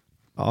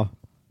 Ja,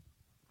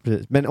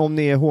 precis. Men om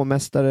ni är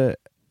hovmästare,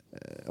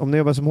 om ni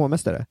jobbar som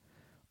hovmästare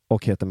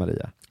och heter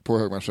Maria på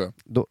Högmarsö.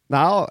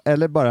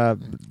 Eller bara...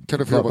 Kan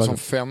du få jobba som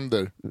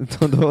Fender?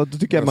 Då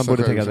tycker jag man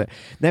borde tänka det.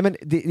 Nej, men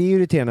det är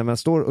irriterande när man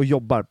står och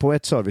jobbar på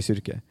ett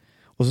serviceyrke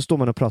och så står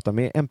man och pratar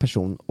med en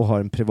person och har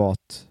en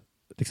privat,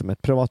 liksom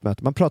ett privat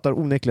möte. Man pratar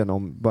onekligen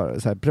om bara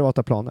så här,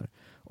 privata planer.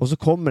 Och så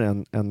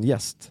kommer en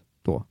gäst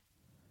då.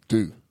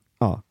 Du?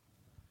 Ja.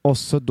 Och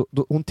så då,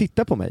 hon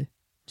tittar på mig.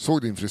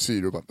 Såg din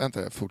frisyr och bara,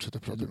 vänta, jag fortsätter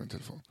prata med min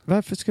telefon.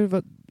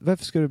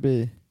 Varför ska du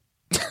bli...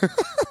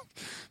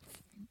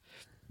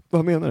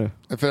 Vad menar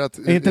du? För att,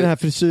 är inte den här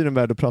frisyren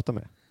värd att prata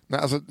med? Nej,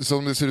 alltså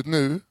som det ser ut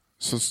nu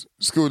så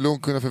skulle hon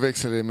kunna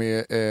förväxla det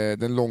med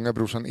den långa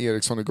brorsan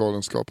Eriksson i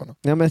Galenskaparna.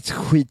 Ja, men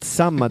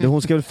skitsamma.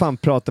 Hon ska väl fan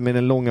prata med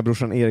den långa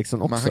brorsan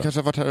Eriksson också. Men han kanske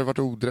har varit här och varit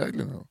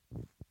odräglig nu då.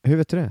 Hur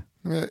vet du det?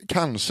 Men,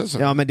 kanske så.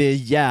 Ja, men det är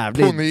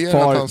jävligt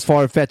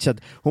farfetchat.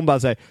 Hon bara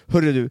säger,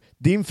 hörru du,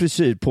 din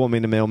frisyr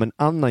påminner mig om en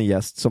annan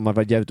gäst som har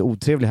varit jävligt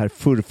otrevlig här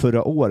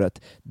förra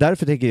året.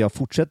 Därför tänker jag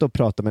fortsätta att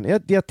prata,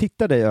 men jag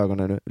tittar dig i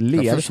ögonen nu,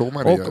 ler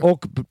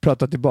och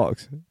pratar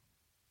tillbaks.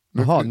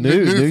 Jaha,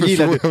 nu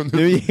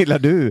gillar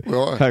du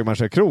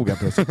Högmarsö krogen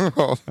plötsligt.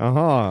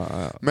 Jaha,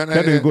 men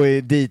kan du gå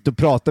dit och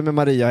prata med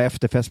Maria och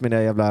efterfest med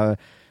det jävla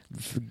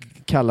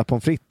kalla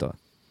pommes frites då?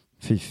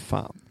 Fy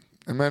fan.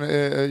 Men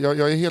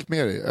jag är helt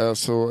med dig.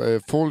 Alltså,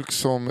 folk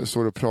som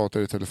står och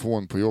pratar i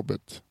telefon på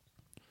jobbet.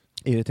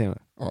 Irriterande.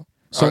 Ja.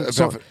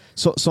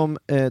 Som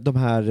de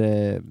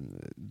här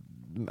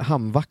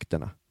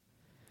hamnvakterna.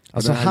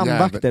 Alltså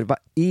hamnvakter, vad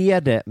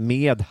är det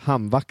med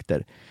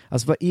hamnvakter?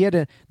 Alltså vad är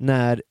det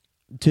när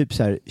typ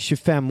så här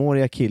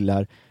 25-åriga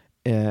killar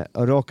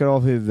rakar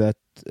av huvudet,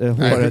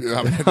 håret.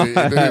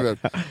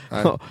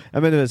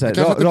 Jag menar så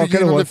här,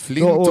 rakar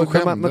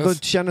hår. Man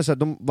känner så här,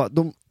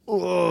 de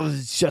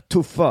så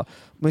tuffa.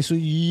 De är så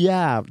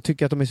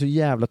tycker att de är så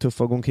jävla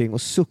tuffa och går omkring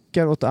och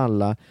suckar åt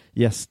alla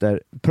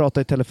gäster,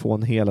 pratar i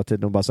telefon hela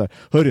tiden och bara så här,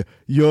 hörru,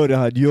 gör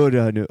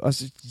det här nu.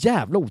 Alltså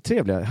jävla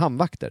otrevliga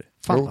hamnvakter.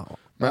 Fan.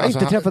 Men jag har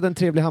inte träffat en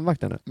trevlig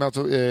hamnvakt ännu. Men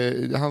alltså,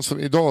 han som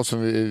idag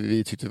som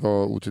vi tyckte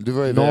var otrevlig. Du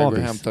var iväg och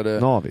hämtade...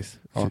 Navis.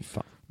 Ja.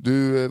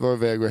 Du var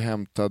iväg och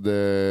hämtade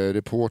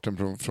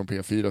reportern från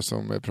P4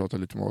 som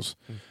pratade lite med oss.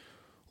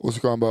 Och så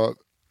kom han bara,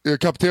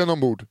 kapten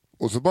ombord.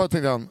 Och så bara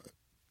tänkte han,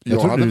 jag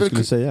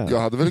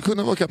hade väl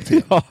kunnat vara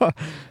kapten. Ja,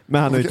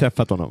 men han har ju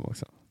träffat honom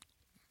också.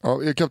 Ja,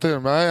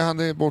 kapten, nej, han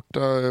är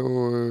borta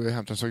och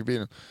hämtar saker i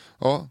bilen.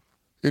 Ja,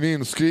 är ni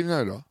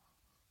inskrivna idag?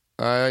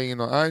 Nej,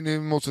 ingen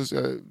aning. Nej,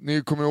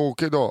 ni kommer att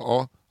åka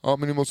idag. Ja,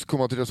 men ni måste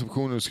komma till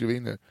receptionen och skriva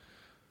in er.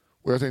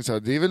 Och jag tänkte så här,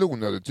 det är väl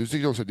onödigt. Du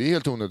tycker också att det är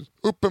helt onödigt.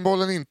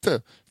 Uppenbarligen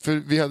inte. För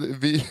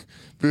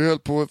vi höll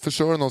på att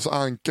försörja någons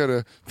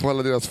ankare på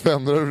alla deras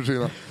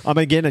fendrar. Ja,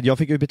 men grejen är, jag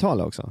fick ju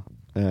betala också.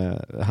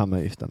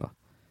 Hamnavgiften då.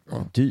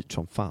 Ja. Dyrt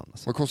som fan.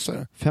 Alltså. Vad kostar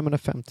det?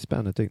 550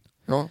 spänn ett dygn.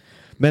 Ja.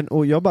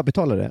 Och jag bara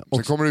betalade det.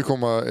 Sen kommer det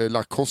komma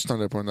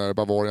lackkostnader på den där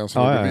Bavarian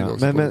som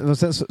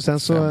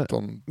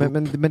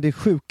men det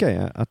sjuka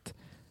är att,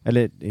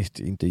 eller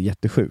inte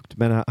jättesjukt,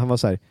 men han var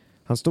så här,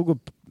 han stod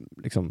upp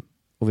liksom,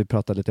 och vi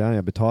pratade lite grann,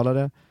 jag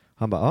betalade.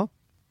 Han bara,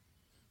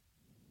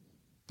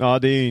 ja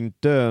det är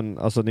inte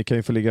alltså ni kan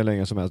ju få ligga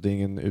länge som helst, det är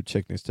ingen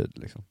utcheckningstid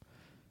liksom.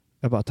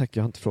 Jag bara, tack,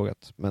 jag har inte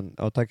frågat, men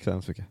ja, tack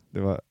så mycket. Det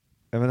var,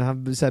 jag menar,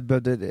 han så här,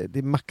 behövde, det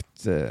är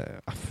makt.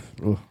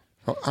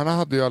 Ja, han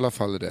hade ju i alla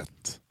fall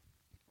rätt.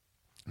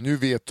 Nu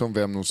vet de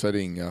vem de ska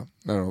ringa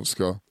när de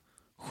ska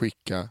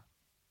skicka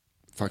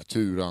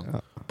fakturan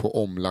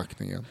på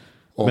omlackningen.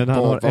 Men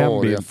han har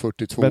en bild.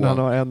 42. Men han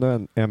har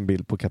ändå en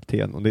bild på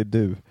kapten, och det är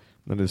du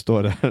när du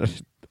står där.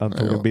 Han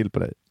tog en bild på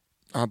dig.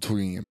 Han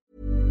tog ingen.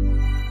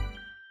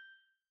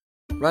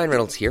 Ryan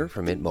Reynolds here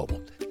from Mint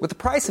Mobile. With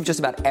the price of just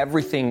about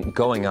everything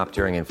going up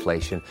during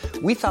inflation,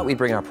 we thought we'd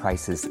bring our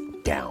prices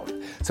down.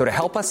 So to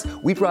help us,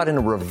 we brought in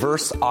a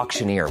reverse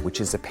auctioneer,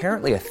 which is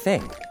apparently a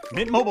thing.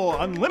 Mint Mobile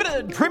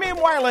Unlimited Premium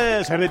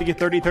Wireless. How to get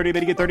 30, 30, bit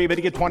to get 30, bit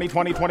to get 20,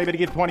 20, 20, bit to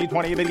get 20,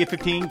 20, bit to get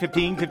 15,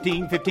 15,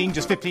 15, 15,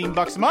 just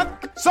 $15 a month?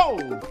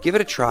 Sold! Give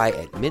it a try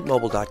at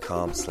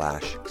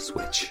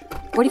mintmobile.com/switch.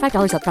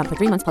 $45 up front for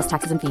 3 months plus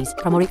taxes and fees.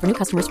 Promo rate for new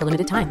customers for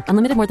limited time.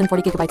 Unlimited more than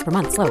 40 gigabytes per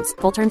month. Slows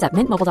full terms at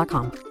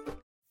mintmobile.com.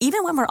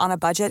 Even when we're on a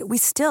budget, we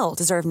still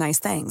deserve nice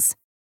things.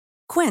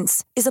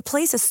 Quince is a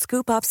place to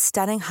scoop up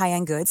stunning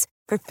high-end goods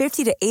for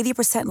 50 to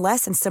 80%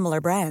 less than similar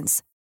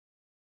brands.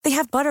 They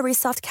have buttery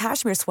soft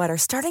cashmere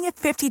sweaters starting at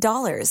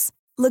 $50,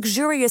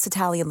 luxurious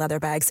Italian leather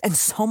bags, and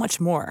so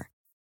much more.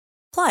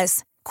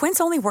 Plus,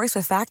 Quince only works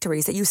with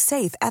factories that use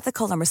safe,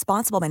 ethical, and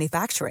responsible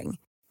manufacturing.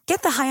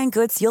 Get the high-end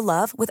goods you'll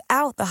love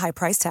without the high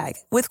price tag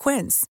with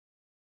Quince.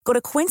 Go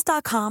to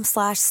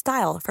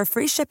quince.com/style for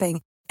free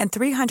shipping and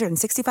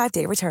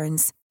 365-day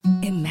returns.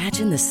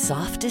 Imagine the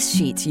softest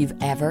sheets you've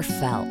ever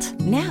felt.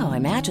 Now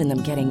imagine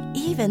them getting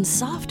even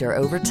softer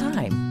over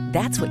time.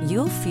 That's what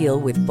you'll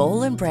feel with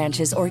Boll &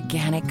 Branch's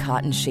organic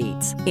cotton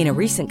sheets. In a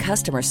recent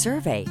customer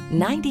survey,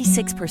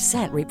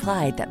 96%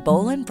 replied that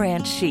Boll &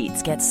 Branch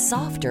sheets get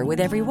softer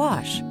with every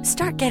wash.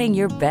 Start getting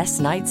your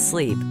best night's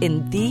sleep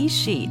in these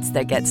sheets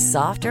that get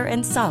softer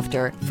and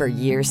softer for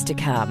years to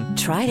come.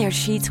 Try their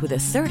sheets with a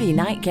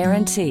 30-night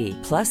guarantee.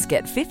 Plus,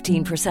 get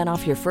 15%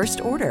 off your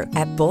first order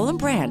at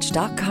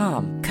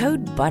bollandbranch.com.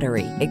 Code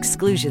BUTTERY.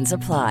 Exclusions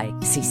apply.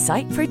 See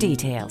site for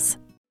details.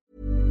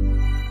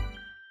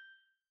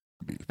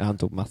 Han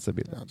tog massor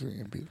bilder. Jag tog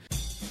ingen bild.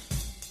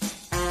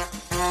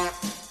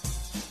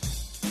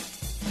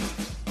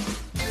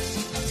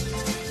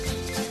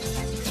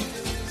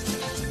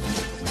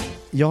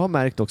 Jag har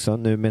märkt också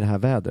nu med det här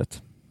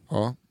vädret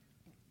Ja.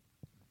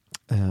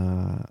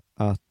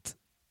 att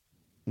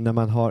när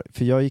man har,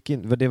 för jag gick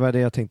in, det var det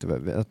jag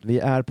tänkte, att vi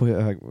är på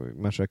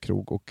Högmarsö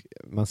krog och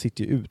man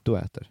sitter ju ute och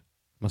äter.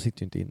 Man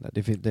sitter ju inte inne.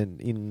 Den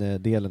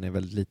indelen är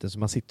väldigt liten så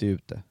man sitter ju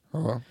ute.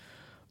 Ja.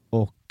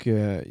 Och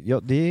ja,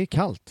 det är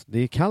kallt. Det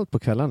är kallt på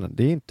kvällarna.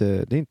 Det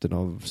är inte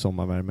någon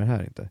sommarvärme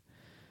här inte.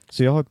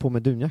 Så jag har på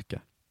mig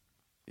dunjacka.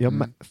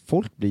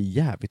 Folk blir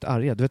jävligt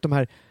arga. Du vet de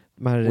här...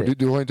 Och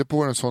du har inte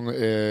på en sån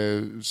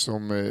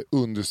som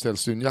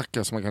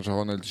underställsdunjacka som man kanske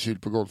har när det är lite kyl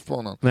på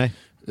golfbanan. Nej.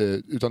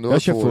 Utan du jag har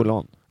kör på... full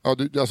on. Ja,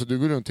 du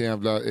går runt i en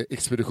jävla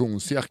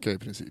expeditionsjacka i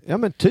princip. Ja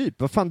men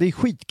typ, vad fan, det är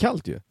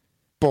skitkallt ju.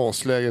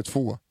 Basläge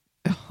 2.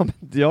 Ja, men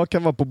jag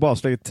kan vara på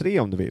basläge 3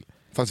 om du vill.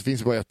 Fast det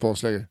finns bara ett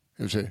basläge,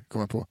 i och för sig,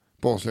 kommer jag på.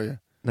 Basläge.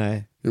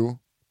 Nej. Jo.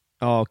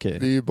 Ja, okej.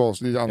 Det är ju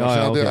bas, annars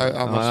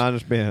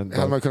annars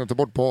hade man kunnat ta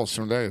bort bas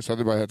från läger, så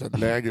hade det bara hetat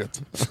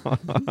lägret.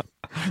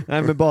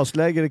 Nej, men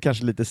basläger är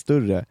kanske lite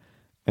större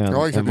än,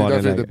 ja, exakt, än det är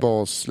därför läger. det är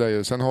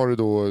basläger. Sen har du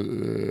då...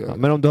 Ja,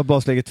 men om du har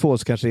basläge 2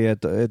 så kanske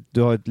det är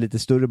du har ett lite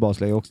större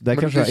basläge också. Där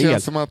men kanske du har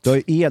el. Att... Du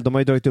har el. De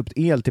har ju dragit upp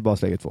el till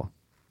basläge 2.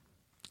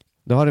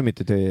 Det har de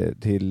inte till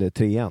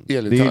 3an. Det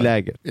är ju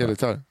läger.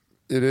 Elgitarr.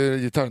 Är det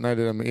gitarr? Nej,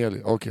 det är den med el.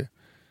 Okej. Okay.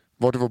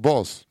 Vart det var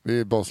bas? Det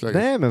är basläger.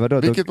 Nej, men vadå?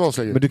 Vilket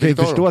basläger? Men du kan ju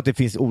förstå att det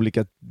finns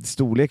olika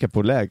storlekar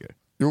på läger.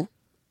 Jo,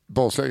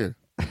 basläger.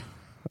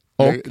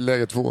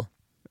 Läger 2.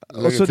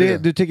 Och så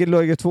du tycker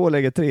läger 2 och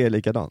läger 3 är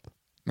likadant?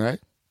 Nej.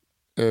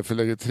 För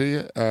läger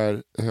 3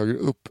 är högre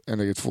upp än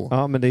läger 2.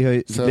 Ja, men det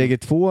är läger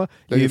 2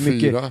 är ju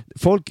mycket...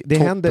 Folk, det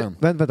händer...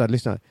 Vänta,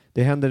 lyssna.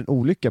 Det händer en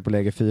olycka på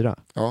läger 4.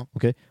 Ja.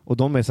 Okay? Och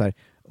de är så här...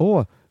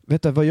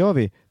 Vänta, vad gör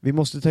vi? Han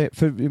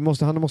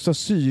måste ha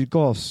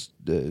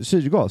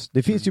syrgas.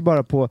 Det finns ju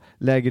bara på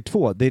läger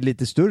 2. Det är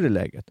lite större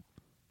läget. Det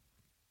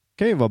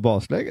kan ju vara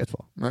basläget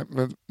 2. Nej.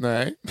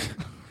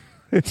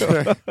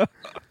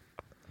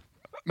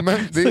 Men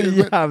det är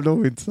så jävla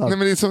ointressant. Nej,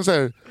 men det är som så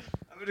här...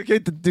 Du kan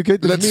inte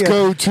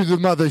Let's go to the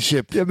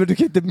mothership. Ja, men du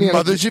kan inte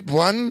Mothership 1,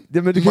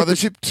 ja,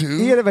 Mothership 2.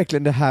 Är det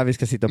verkligen det här vi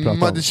ska sitta och prata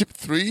Mothership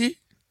 3?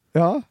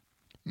 Ja.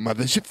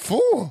 Mothership 4?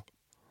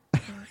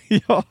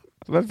 Ja.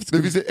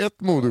 Det finns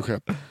ett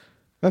moderskepp.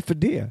 Varför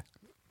det?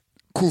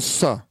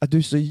 Kossa. Att du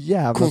är så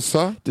jävla...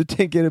 Kossa. Du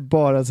tänker det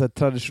bara så här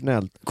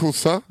traditionellt.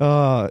 Kossa.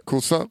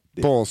 Kossa.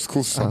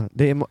 Baskossa.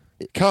 Det är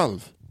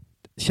kalv.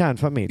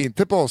 Kärnfamilj.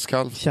 Inte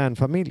baskalv.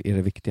 Kärnfamilj är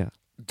det viktiga.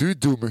 Du är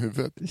dum i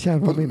huvudet.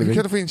 Hur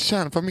kan du få in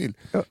kärnfamilj?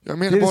 Ja, jag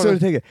menar det är bara... så du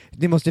tänker.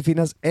 Det måste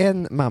finnas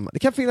en mamma. Det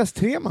kan finnas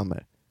 3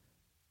 mammor.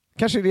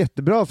 Kanske är det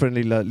jättebra för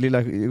den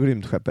lilla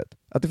rymdskeppet.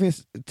 Att det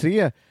finns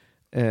 3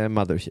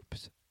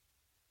 motherships.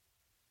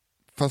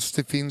 Fast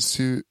det finns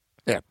ju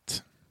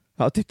 1.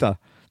 Ja, titta.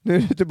 Nu är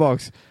du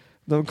tillbaks.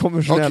 De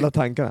konventionella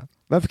tankarna.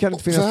 Varför kan det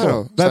inte finnas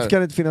 2? Varför kan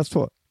det inte finnas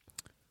 2?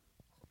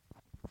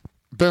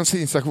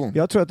 Bensinstation.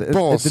 Jag tror att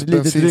ett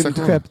litet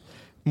rymdskepp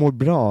mår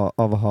bra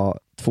av att ha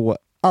 2,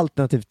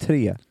 alternativt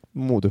 3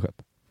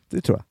 moderskepp.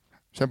 Det tror jag.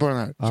 Känn på den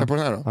här. Känn på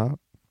den här då. Ja.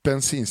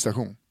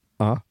 Bensinstation.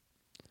 Ja.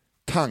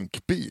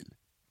 Tankbil.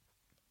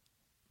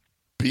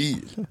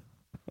 Bil.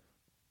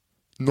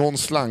 Någon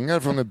slangar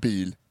från en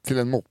bil till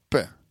en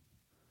moppe.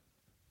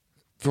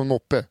 Från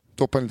moppe.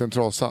 Doppa en liten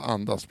trasa,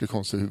 andas, blir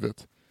konstig i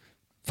huvudet.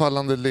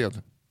 Fallande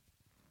led.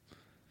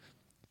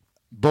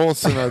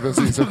 Basen är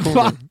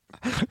bensinstationen.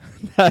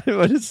 Det här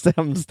var det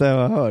sämsta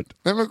jag har hört.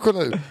 Nej, men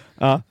kolla ut.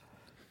 Ja.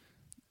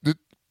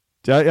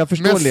 Jag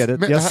förstår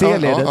ledet. Jag ser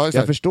ledet.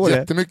 Jag förstår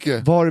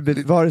jättemycket. Vad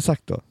har du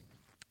sagt då?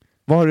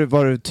 Vad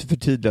har du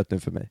förtydligat nu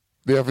för mig?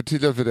 Det jag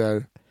förtydligat för det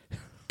är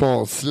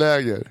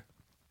basläger.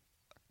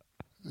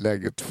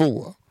 Läge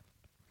 2.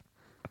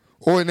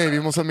 Oj nej,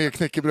 vi måste ha mer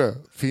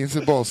knäckebröd. Finns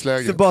det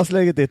basläge? Så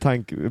basläget är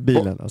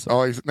tankbilen alltså?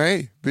 Ja,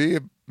 nej, det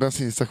är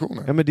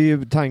bensinstationen. Ja, men det är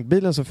ju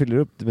tankbilen som fyller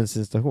upp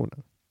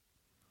bensinstationen.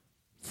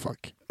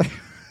 Fuck.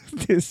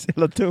 Det är så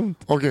jävla dumt.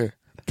 Okej,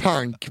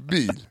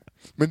 tankbil.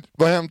 Men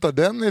vad hämtar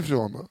den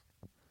ifrån då?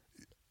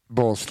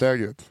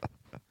 Basläget.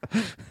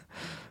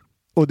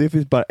 Och det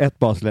finns bara ett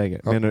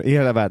basläge, menar du, i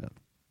hela världen?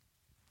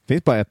 Det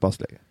finns bara ett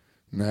basläge.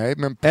 Nej,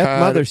 men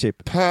ett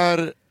mothership.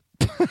 Per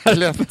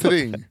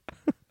klättring.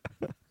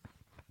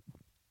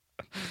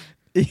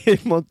 I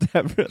Mount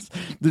Everest.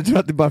 Du tror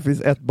att det bara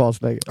finns ett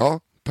basläge? Ja,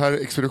 per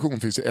expedition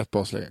finns det ett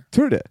basläge.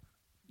 Tror du det?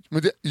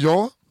 Men det,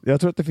 ja.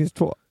 Jag tror att det finns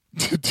 2.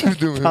 Du är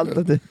dum.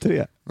 Alternativ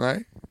 3.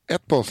 Nej,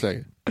 ett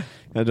basläge.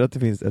 Jag tror att det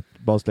finns ett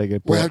basläge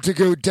på... We have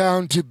to go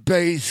down to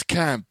base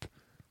camp.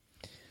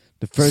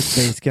 The first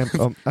base camp.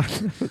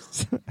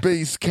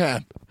 Base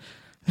camp.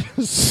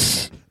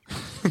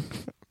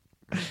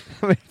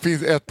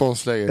 Finns ett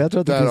basläge. Jag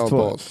tror att det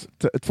Därav finns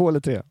 2 eller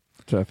 3.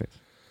 Tror jag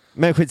finns.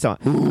 Men skitsamma.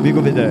 Vi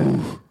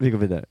går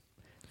vidare.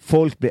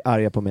 Folk blir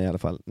arga på mig i alla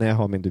fall när jag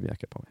har min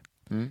dumjacka på mig.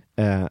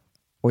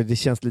 Och det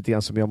känns lite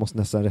grann som jag måste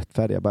nästan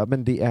rättfärdiga. Bara,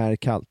 men det är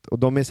kallt. Och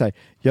de är så här,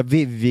 ja,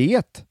 vi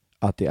vet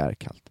att det är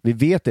kallt. Vi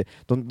vet det.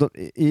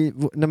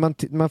 När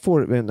man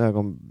får en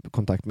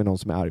ögonkontakt med någon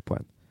som är arg på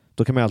en,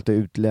 då kan man alltid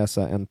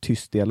utläsa en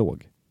tyst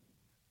dialog.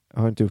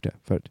 Jag har inte gjort det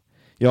förut.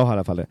 Jag har i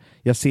alla fall det.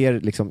 Jag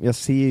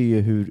ser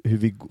ju hur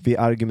vi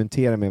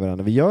argumenterar med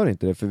varandra. Vi gör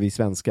inte det för vi är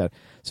svenskar.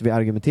 Så vi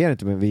argumenterar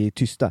inte, men vi är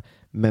tysta.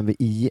 Men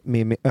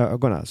med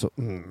ögonen så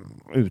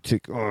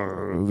uttryck.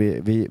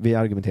 Vi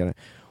argumenterar.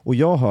 Och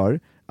jag hör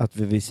att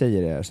vi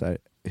säger det så här.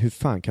 Hur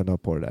fan kan du ha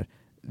på det där?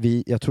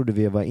 Jag trodde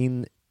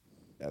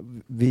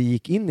vi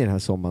gick in i den här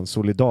sommaren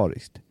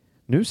solidariskt.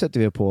 Nu sätter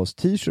vi på oss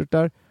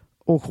t-shirtar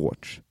och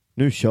shorts.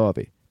 Nu kör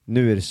vi.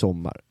 Nu är det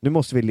sommar. Nu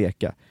måste vi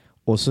leka.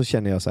 Och så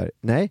känner jag så här,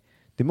 nej,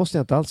 det måste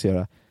jag inte alls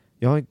göra.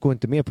 Jag går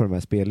inte med på de här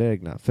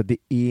spelreglerna. För det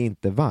är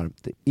inte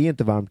varmt. Det är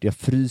inte varmt. Jag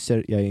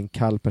fryser. Jag är en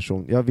kall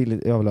person. Jag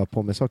vill ha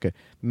på mig saker.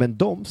 Men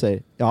de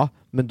säger, ja,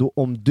 men då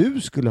om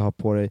du skulle ha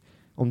på dig,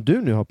 om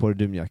du nu har på dig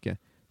dumjacka,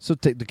 så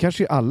då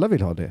kanske alla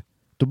vill ha det.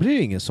 Då blir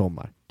det ingen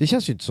sommar. Det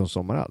känns ju inte som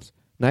sommar alls.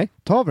 Nej,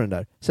 ta av den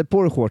där. Sätt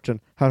på dig shortsen.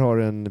 Här har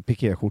du en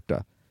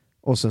pikéskjorta.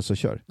 Och sen så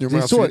kör. Jo,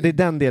 det är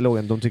den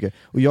dialogen de tycker.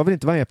 Och jag vill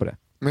inte vara med på det.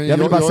 Men jag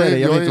vill bara säga det,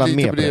 jag vill inte vara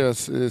med på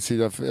deras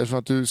sida. Eftersom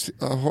att du,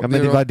 ja,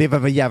 men det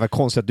var jävla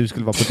konstigt att du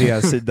skulle vara på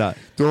deras sida.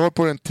 Du har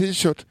på en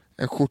t-shirt,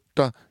 en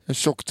skjorta, en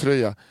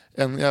tjocktröja,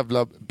 en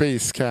jävla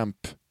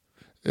basecamp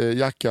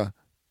jacka.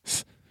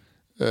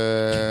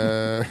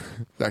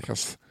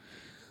 Jackas.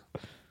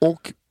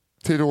 Och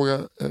till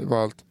råga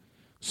allt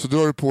så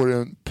drar du på dig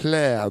en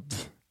pläd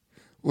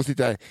och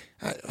sitter där.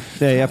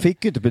 Nej, jag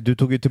fick ju inte, du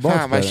tog ju tillbaka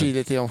det. Fan vad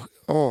kyligt är.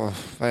 Vad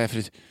är det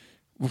för...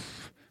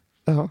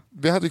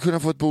 Vi hade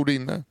kunnat få ett bord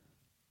inne.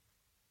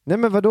 Nej,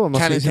 men vadå?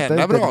 Kan ni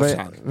tända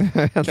brasan?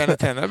 Kan ni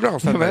tända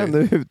brasan?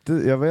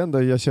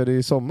 Jag körde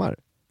i sommar.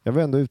 Jag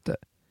var ändå ute.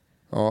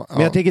 Ja.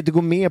 Men jag tänker inte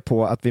gå med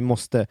på att vi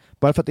måste,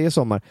 bara för att det är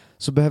sommar,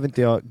 så behöver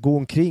inte jag gå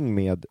omkring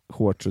med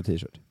shorts och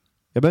t-shirt.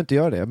 Jag behöver inte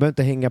göra det. Jag behöver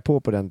inte hänga på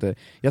den.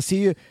 Jag ser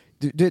ju,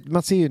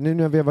 man ser ju, nu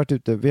när vi har varit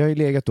ute, vi har ju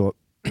legat då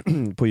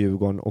på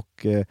Djurgården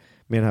och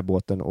med den här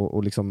båten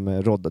och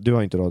liksom rodda. Du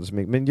har inte roddat så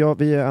mycket, men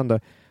vi andra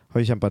har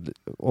ju kämpat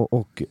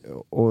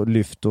och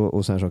lyft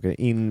och sådana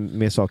saker in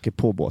med saker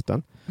på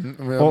båten.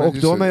 Och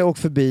då har man ju åkt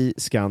förbi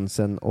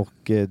Skansen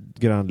och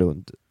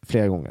Grönlund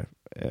flera gånger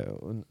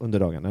under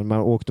dagarna. Man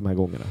har åkt de här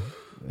gångerna,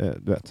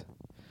 du vet.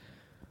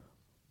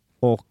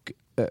 Och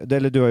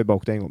eller du har ju bara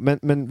åkt en gång,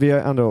 men vi har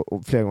andra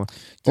flera gånger.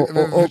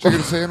 Försöker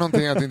du säga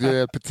någonting att inte jag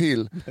hjälper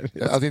till?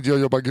 Att inte jag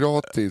jobbar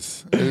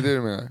gratis? Är det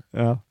du menar?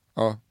 Ja.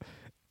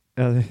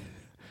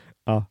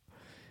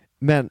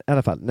 Men i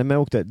alla fall, när man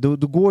åkte, då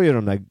går ju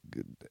de där,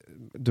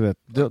 du vet,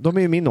 de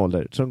är ju min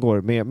ålder som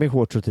går med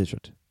shorts och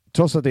t-shirt.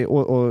 Trots att det är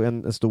och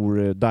en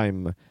stor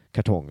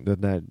Daim-kartong,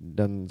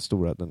 den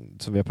stora, den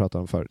som vi har pratat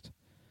om förut.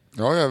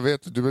 Ja, jag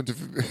vet. Du behöver inte...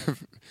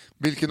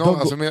 Vilken av?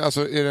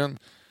 Alltså, är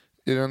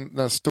den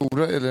där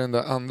stora eller den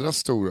där andra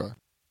stora?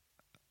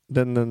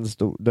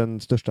 Den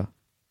största.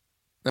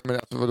 Nej, men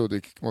alltså, vadå?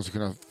 Det måste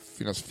kunna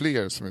finnas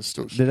fler som är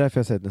störst. Det är därför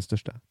jag säger den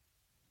största.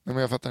 Nej, men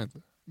jag fattar inte.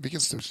 Vilken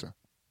största?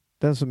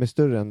 Den som är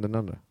större än den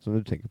andra, som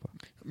du tänker på.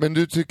 Men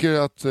du tycker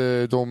att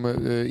de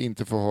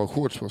inte får ha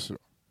shorts på sig då?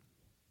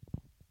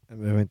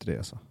 Men det var inte det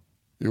jag sa.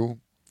 Jo,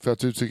 för att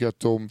du tycker att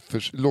de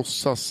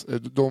låtsas...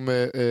 De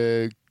är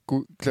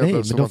klädda. Nej,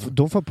 men som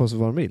de får på sig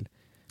vad de vill.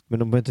 Men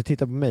de behöver inte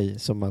titta på mig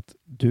som att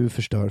du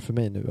förstör för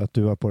mig nu, att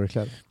du har på dig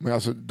kläder. Men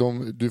alltså,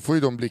 du får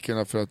ju de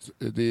blickarna för att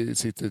det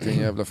sitter ett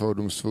jävla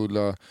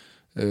fördomsfulla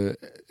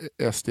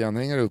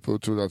SD-anhängare uppe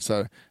och trodde att så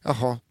här,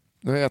 jaha,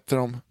 nu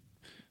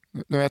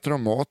äter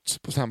de mat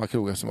på samma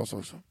krogar som oss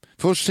också.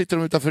 Först sitter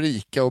de utanför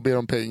Ica och ber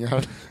om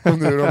pengar och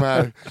nu är de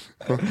här.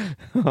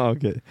 Ja,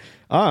 okej.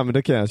 Ja, men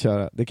det kan jag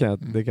köra. Det kan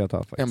jag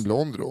ta faktiskt. En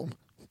blond rom.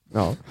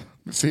 Ja.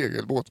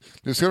 Segelbåt.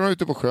 Nu ska de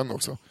ute på sjön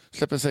också.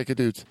 Släpper säkert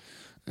ut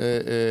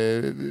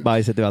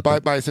bajset i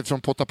vattnet. Bajset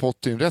från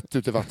Pottapottin rätt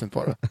ut i vattnet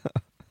bara.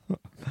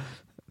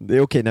 Det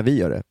är okej när vi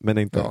gör det, men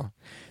inte. Ja.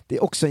 Det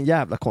är också en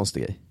jävla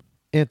konstig grej.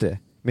 Är inte det?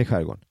 Med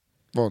skärgården.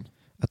 Vad?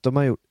 Att de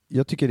har gjort,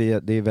 jag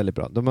tycker det är väldigt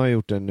bra. De har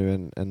gjort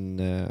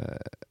en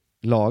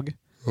lag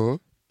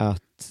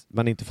att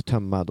man inte får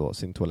tömma då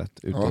sin toalett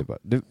ute.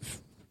 Ja.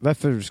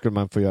 Varför skulle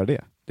man få göra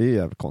det? Det är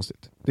jävligt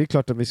konstigt. Det är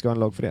klart att vi ska ha en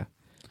lag för det.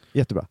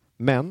 Jättebra.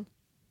 Men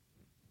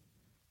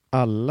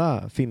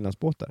alla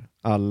Finlandsbåtar,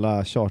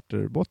 alla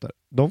charterbåtar,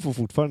 de får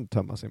fortfarande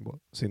tömma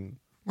sin...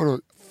 Vadå?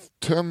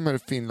 Tömmer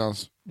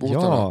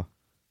Finlandsbåtarna? Ja.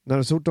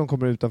 När så fort de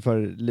kommer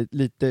utanför,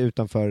 lite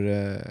utanför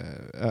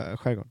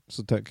skärgården,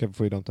 så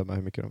får ju de tömma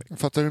hur mycket de vill.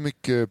 Fattar du hur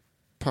mycket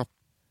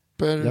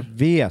papper? Jag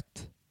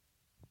vet.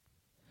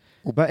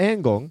 Och bara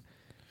en gång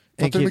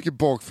Fattar du mycket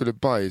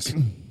bakfyllebajs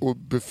och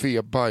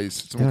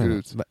buffébajs som åker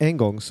ut? En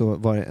gång så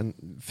var det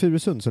en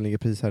Furusund som ligger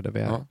precis här där vi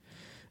är.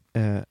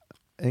 Ja.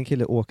 En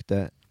kille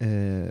åkte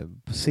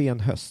på sen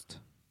höst.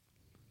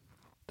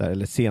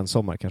 Eller sen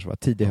sommar kanske var,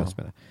 tidig höst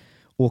med det.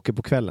 Åker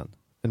på kvällen,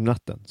 eller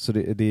natten. Så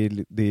det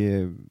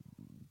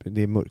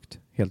är mörkt,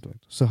 helt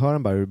mörkt. Så hör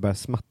han bara hur det börjar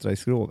smattra i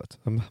skrovet.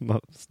 Han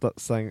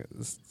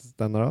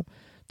stannar av,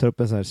 tar upp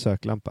en sån här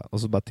söklampa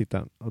och så bara tittar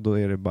han. Och då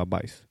är det bara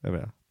bajs över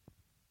det.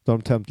 Då har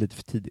de tömt lite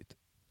för tidigt.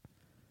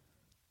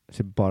 Det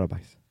är bara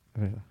bajs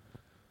över det.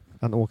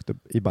 Han åkte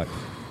i bajs.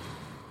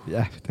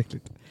 Jävligt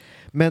äckligt.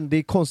 Men det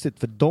är konstigt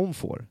för de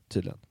får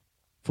tydligen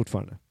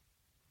fortfarande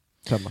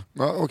tömma.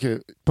 Ja, okay.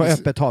 På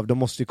öppet hav, de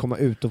måste ju komma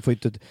ut. De får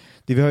inte,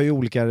 vi har ju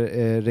olika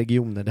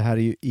regioner. Det här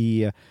är ju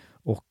E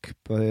och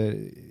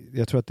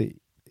jag tror att det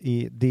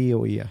är D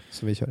och E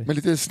som vi kör i. Men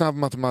lite snabb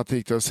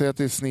matematik då. Säg att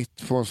det är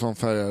snitt på en sån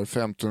färja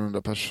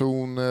 1500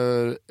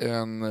 personer,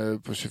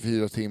 en på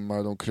 24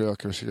 timmar, de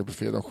krökar och käkar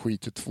buffé, de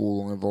skiter 2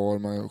 gånger var,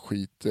 man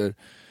skiter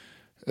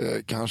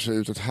kanske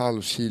ut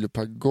 1/2 kilo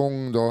per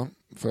gång då,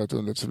 för att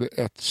underlätta så blir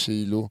 1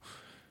 kilo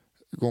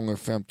gånger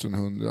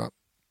 1500.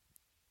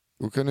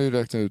 Då kan du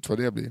räkna ut vad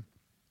det blir.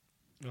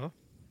 Ja,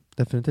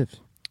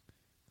 definitivt.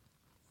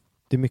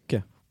 Det är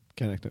mycket,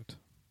 kan jag räkna ut.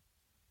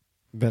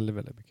 Väldigt,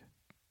 väldigt mycket.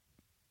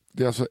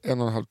 Det är alltså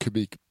 1,5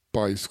 kubik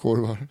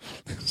bajskorvar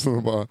som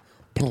de bara...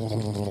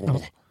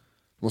 Ja.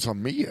 Måste ha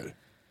mer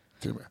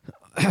till och med.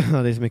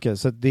 Ja, det är så mycket.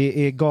 Så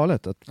det är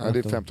galet. Det är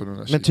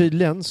 1500 kilo. Men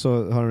tydligen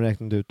så har de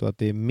räknat ut då att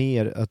det är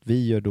mer att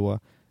vi gör då,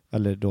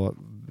 eller då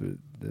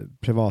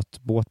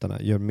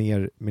privatbåtarna gör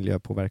mer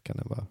miljöpåverkan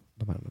än vad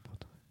de här andra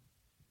båtarna.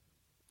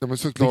 Ja, men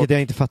såklart, vilket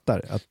jag inte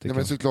fattar. Att det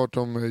men såklart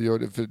de gör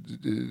det för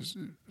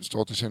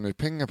staten tjänar ju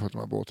pengar på att de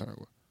här båtarna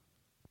går.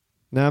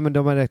 Nej, men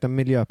de har räknat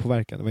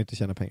miljöpåverkan, de har inte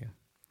tjänat pengar.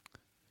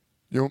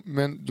 Jo,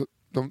 men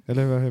de...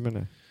 Eller hur menar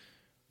du?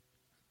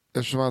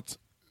 Eftersom att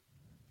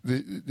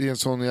det är en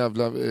sån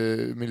jävla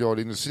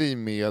miljardindustri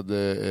med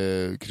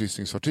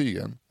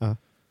kryssningsfartygen. Ja.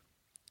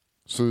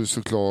 Så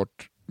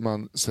såklart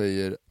man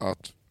säger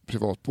att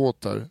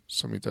privatbåtar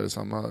som inte är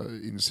samma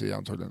industri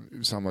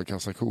antagligen, samma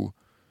kassako,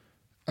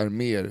 är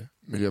mer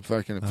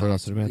miljöpåverkande för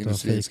att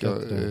industrin ska...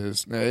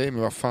 nej,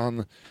 men vad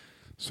fan,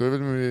 så är det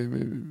väl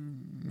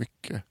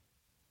mycket.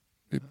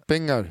 Det är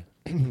pengar.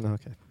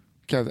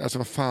 Okay. Alltså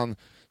vad fan,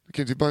 du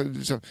kan inte bara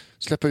liksom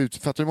släppa ut,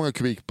 fattar du hur många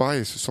kubik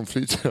bajs som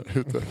flyter där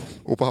ute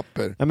och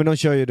papper? Ja, men de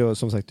kör ju då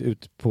som sagt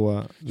ut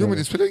på... Jo, men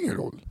det spelar ingen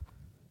roll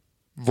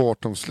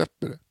vart de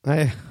släpper det.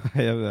 Nej,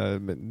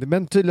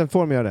 men tydligen får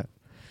de göra det.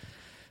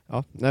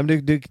 Ja, nej,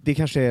 men det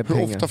kanske är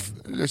pengar. Hur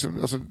ofta,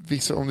 liksom, alltså,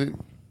 vissa, om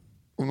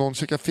någon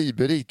käkar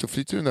fiberrit, då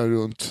flyter den där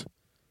runt.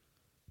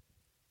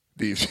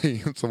 Det är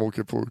ingen som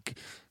åker på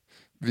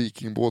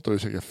vikingbåtar och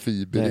käkar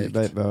fiberrit.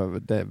 Nej,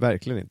 det är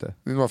verkligen inte.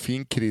 Det är några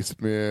fin krisp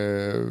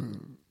med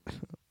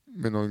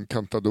någon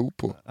cantado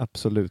på.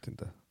 Absolut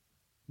inte.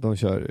 De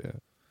kör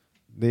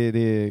det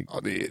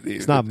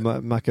är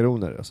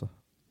snabbmakaroner alltså.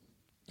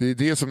 Det är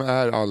det som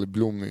är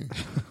algblomning.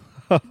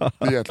 Det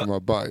är egentligen bara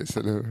bajs,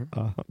 eller hur?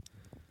 Ja.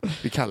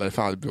 Vi kallar det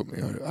för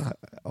algblomning.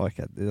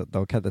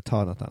 De kan inte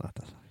ta något annat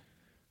alltså.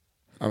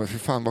 Ja, men för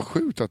fan vad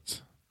sjukt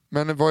att...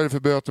 Men vad är det för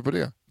böter på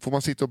det? Får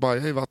man sitta och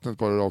baja i vattnet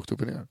bara rakt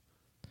upp och ner?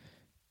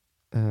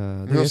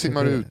 Om jag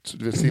simmar ut,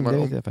 du vet,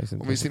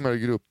 om vi simmar i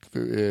grupp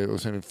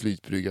och sen en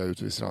flytbrygga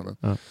ute vid stranden.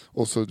 Ja.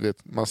 Och så du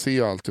vet, man ser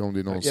ju alltid om det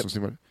är någon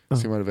som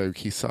simmar iväg och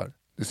kissar.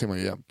 Det ser man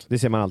ju jämt. Det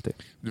ser man alltid.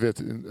 Du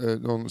vet,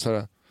 någon så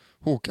här: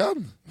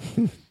 Håkan,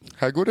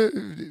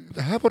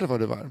 här borta var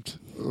det varmt.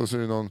 Och så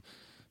är det någon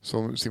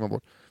som simmar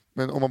bort.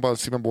 Men om man bara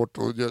simmar bort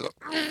och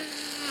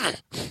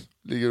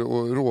ligger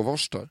och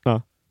råvarstar.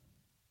 Ja.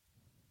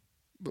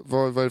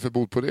 Vad är det för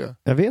bot på det?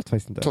 Jag vet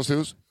faktiskt inte. Ta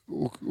sig ut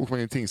och åker man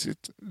in i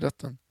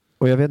tingsrätten.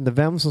 Och jag vet inte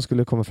vem som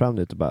skulle komma fram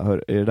dit och bara,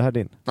 hör, är det här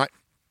din? Nej,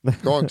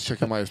 jag har inte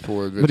checkat majs på.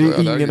 Men det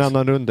är ingen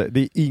annan runt dig. Det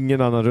är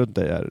ingen annan runt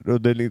dig här.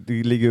 Och det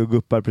ligger och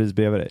guppar precis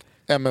bredvid dig.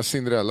 MS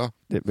Cinderella.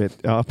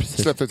 Ja,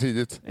 precis. Släppte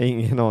tidigt.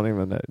 Ingen aning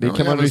vem det är. Det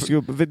kan man ryska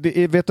upp.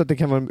 Vet att det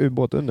kan vara en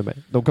ubåt under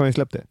mig. De kan ju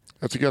släppa det.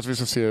 Jag tycker att vi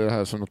ska se det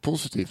här som något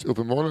positivt.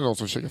 Uppenbarligen någon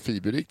som käkar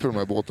fiberrik på de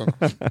här båtarna.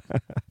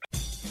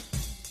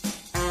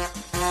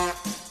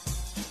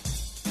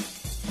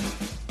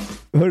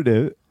 Hör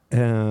du,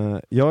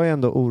 jag är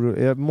ändå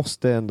orolig. Jag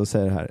måste ändå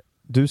säga det här.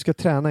 Du ska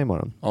träna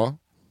imorgon. Ja.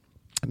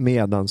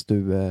 Medans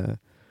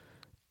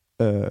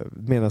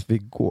vi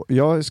går.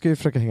 Jag ska ju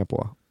försöka hänga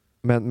på.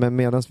 Men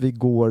medans vi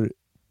går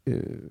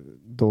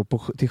då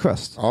till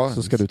sjöss, ja,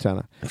 så ska du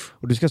träna.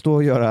 Och du ska stå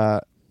och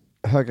göra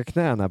höga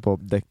knän här på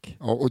däck.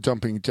 Ja, och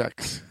jumping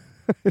jacks.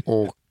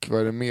 Och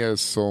vad är det mer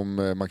som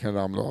man kan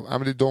ramla av? Ja,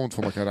 men det är de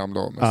två man kan ramla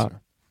av. Ja.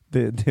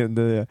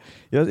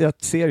 Jag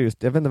ser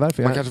just, jag vet inte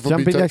varför.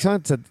 Jumping jacks har jag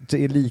inte sett,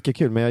 det är lika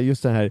kul, men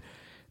just det här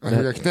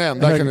höga knän,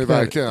 där kan du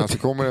verkligen, alltså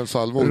kommer en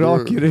salvo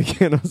rak i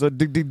ryggen och så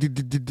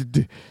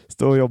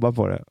stå och jobba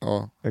på det.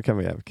 Ja. Det kan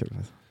vara jävligt kul.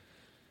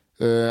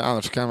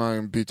 Annars kan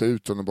man byta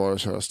ut den och bara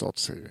köra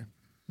statusserie.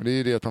 Men det är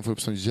ju det att man får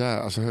upp sån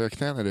alltså höga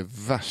knän är det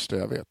värsta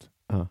jag vet.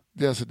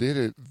 Det är alltså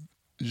det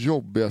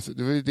jobbigaste,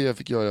 det var ju det jag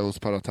fick göra hos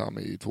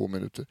Paratami i 2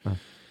 minuter.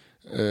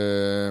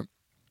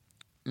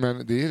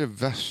 Men det är det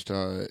värsta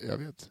jag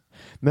vet.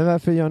 Men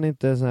varför gör ni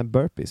inte sån här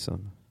burpees?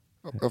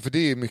 Ja, för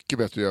det är mycket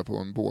bättre att göra på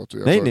en båt.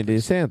 Nej,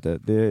 det säger jag inte.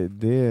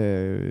 Det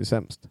är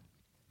sämst.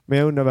 Men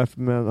jag undrar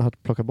varför man har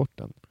plockat bort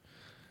den.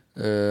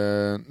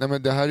 Nej,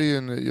 men det här är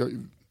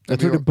ju jag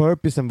trodde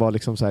burpeesen var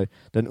liksom så här,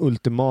 den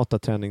ultimata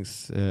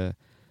tränings...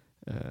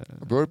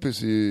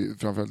 Burpees är ju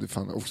framförallt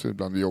fan också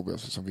bland det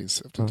jobbigaste som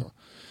finns efter ett tag.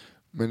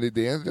 Men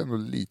det är ändå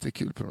lite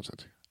kul på något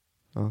sätt.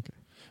 Okay.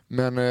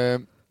 Men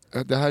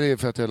det här är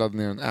för att jag laddade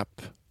ner en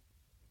app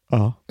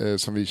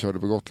som vi körde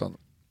på Gotland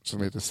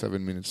som heter 7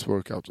 minutes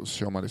workout, och så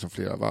kör man liksom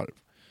flera varv.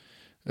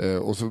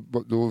 Och så,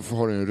 då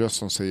har du en röst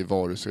som säger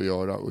vad du ska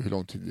göra och hur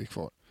lång tid det är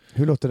kvar.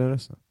 Hur låter den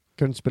rösten?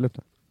 Kan du inte spela upp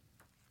den?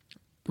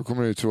 Då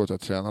kommer du ju tro att jag har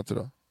tränat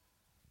idag.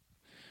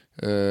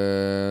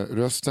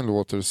 Rösten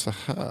låter så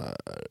här.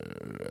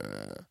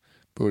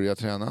 Börja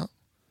träna. Om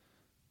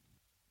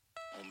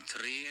 3,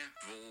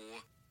 2,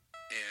 1.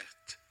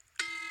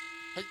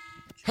 Hej.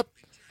 Hopp,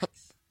 hopp,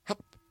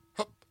 hopp,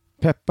 hopp.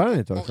 Peppar den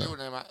inte också?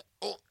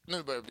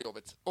 Nu börjar det bli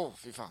jobbigt.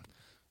 Fy fan.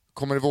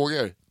 Kommer det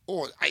vågor?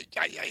 Aj.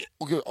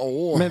 Gud,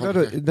 men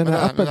vadå, den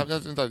här appen...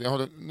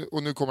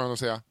 Och nu kommer han att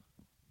säga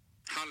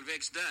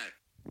Halvvägs där.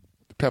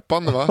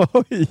 Peppande, va?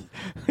 Oj,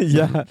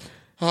 ja.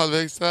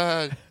 Halvvägs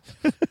där.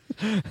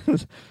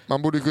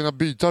 Man borde kunna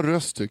byta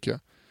röst, tycker jag.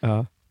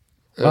 Ja.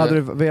 Vad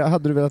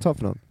hade du velat ha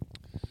för någon?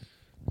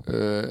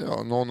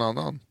 Någon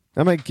annan.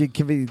 Ja, men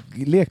kan vi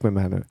leka med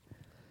mig här nu?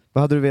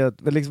 Vad hade du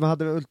velat, liksom, vad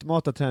hade du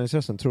ultimata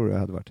träningsrösten, tror du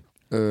hade varit?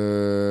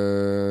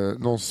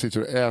 Någon som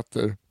sitter och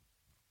äter.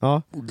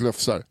 Ja. Och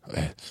glöfsar.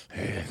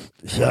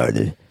 Kör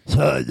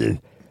du.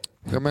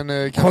 Ja,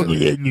 men, kom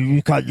igen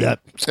nu, kan jag.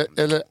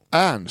 Eller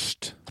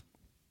Ernst.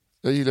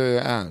 Jag gillar ju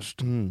Ernst.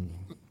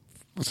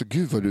 Alltså,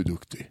 gud vad du är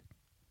duktig.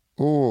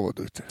 Vad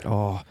duktig.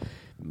 Ja,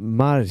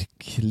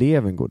 Mark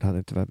Levengood hade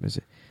inte varit med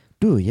sig.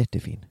 Du är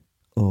jättefin.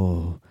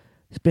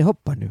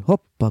 Hoppa nu.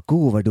 Hoppa,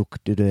 god vad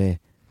duktig du är.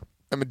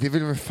 Ja, men det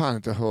vill man fan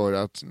inte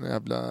höra att en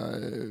jävla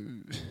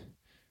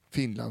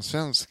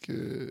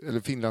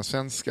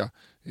finlandssvenska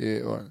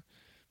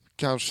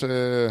kanske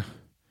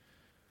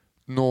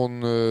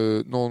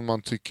någon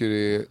man tycker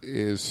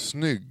är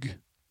snygg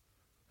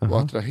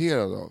och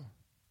attraherad av.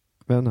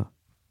 Vem då?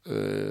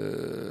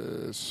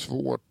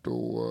 Svårt att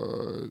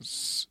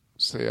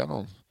säga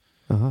någon.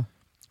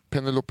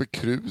 Penelope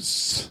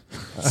Cruz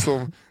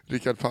som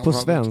Rickard Palm. På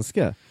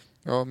svenska?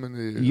 Ja, men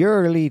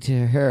You're lite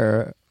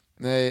här.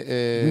 Nej,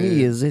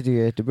 Ni sitter i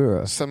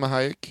Göteborg. Selma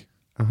Hayek.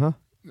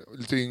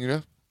 Lite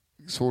yngre.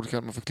 Så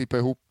kan man få klippa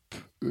ihop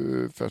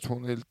för att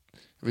hon är, jag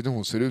vet inte hur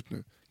hon ser ut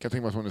nu. Kan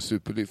tänka mig att hon är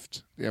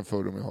superlyft. Det är en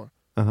fördom jag har.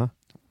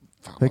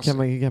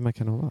 Hur gammal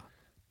kan hon vara?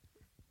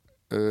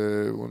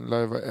 Hon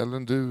lär vara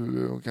Ellen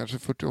du, hon kanske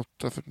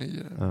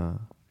 48-49.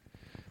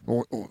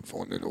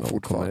 Hon är nog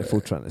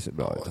fortfarande ser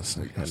bra ut. Alltså,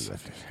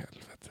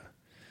 helvete.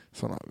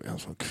 En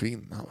sån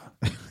kvinna,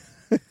 va?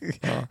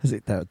 Jag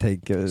sitter här och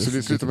tänker. Så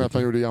det slutade med att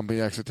man gjorde jumping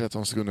jacks i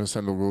 13 sekunder och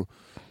sen låg och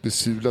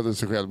besulade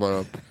sig själv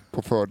bara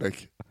på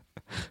fördäck.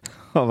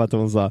 Av att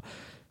hon sa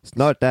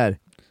snart där.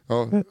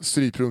 Ja,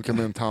 stryprunka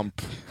med en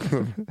tamp.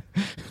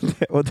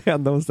 Och det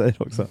enda hon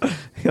säger också.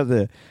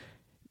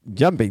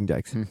 Jumping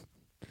jacks.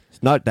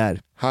 Snart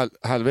där.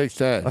 Halvvägs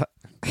där.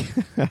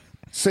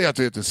 Säg att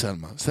du heter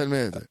Selma. Selma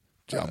heter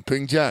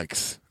Jumping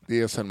Jacks.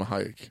 Det är Selma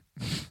Hayek.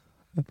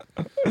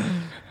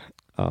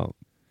 Ja,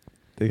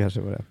 det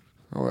kanske var det.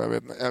 Ja,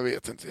 jag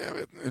vet inte.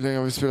 Hur länge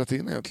har vi spelat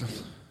in egentligen?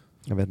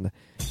 Jag vet inte.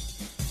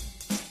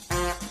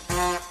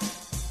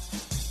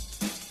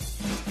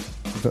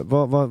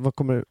 Vad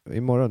kommer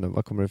imorgon nu?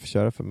 Vad kommer du få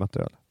köra för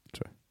material,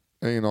 tror du?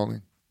 Jag har ingen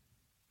aning.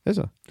 Är det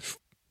så?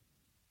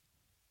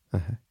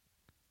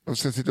 Och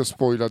sen sitter och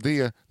spoila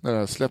det när det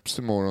här släpps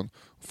imorgon.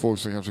 Folk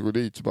som kanske går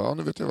dit och bara,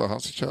 nu vet jag vad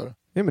han ska köra.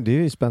 Ja, men det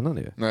är ju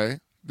spännande ju. Nej,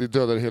 det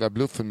dödar hela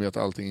bluffen med att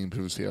allting är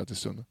improviserat i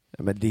stunden.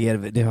 Ja, men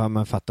det har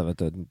man fattat, vet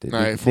du.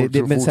 Nej, folk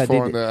tror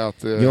fortfarande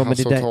att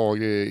Hasse och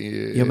Tage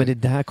är... Ja, men det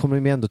där kommer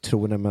man ju ändå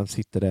tro när man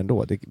sitter där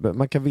ändå.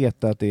 Man kan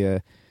veta att det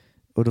är...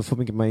 Och då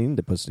får man in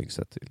det på ett snyggt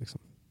sätt.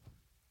 Liksom.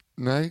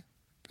 Nej,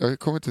 jag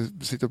kommer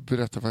inte sitta och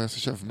berätta vad jag ska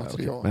köra för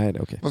material. Okay. Nej, det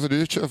är okej. Vad ska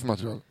du köra för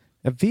material?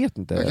 Jag vet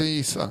inte. Jag kan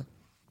gissa.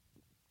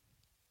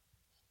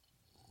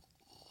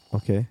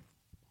 Okej.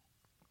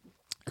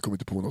 Jag kommer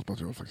inte på något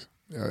material faktiskt.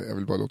 Jag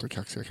vill bara låta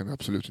kaxig, jag kan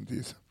absolut inte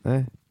gissa.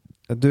 Nej.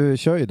 Du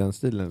kör ju den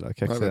stilen då,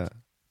 kaxiga.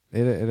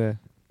 Är det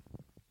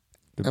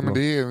nej, men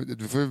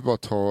du får ju bara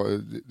ta...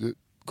 Det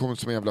kommer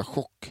som en jävla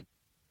chock.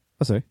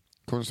 Vad säger du?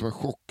 Kommer som en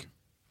chock.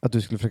 Att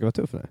du skulle försöka vara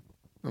tuff för det?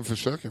 Jag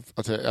försöker.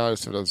 Att jag är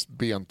så jävla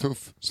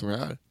bentuff som jag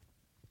är.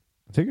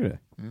 Tycker du det?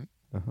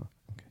 Jaha,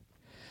 okay.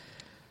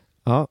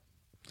 Ja.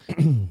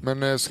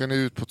 Men ska ni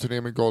ut på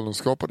turné med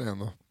Galenskaparna igen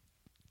då?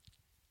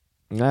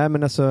 Nej,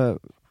 men alltså...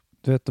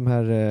 Du vet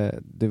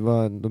det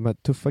var de här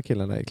tuffa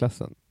killarna i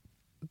klassen.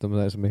 De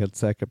där som är helt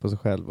säkra på sig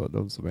själv och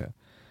de som är,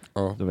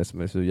 de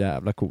som är så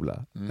jävla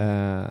coola.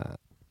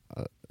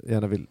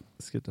 gärna vill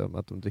skryta om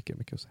att de dricker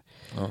mycket och så.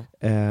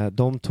 Ja.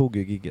 De tog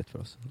ju gigget för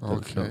oss.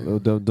 Okay.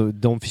 Och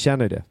de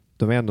förtjänar ju det.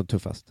 De är ändå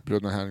tuffast.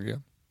 Bröderna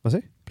Herngren. Vad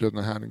säger du?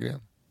 Bröderna Herngren.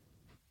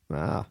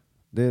 Nej,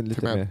 det är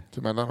lite mer...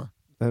 Till mellarna?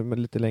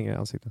 Men lite längre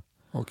ansikte.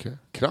 Okej.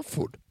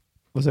 Crafoord?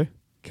 Vad säger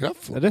du?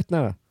 Crafoord? Rätt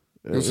nära.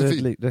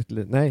 Josefin?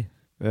 Nej,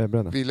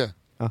 bröderna. Ville?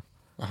 Ja.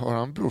 Har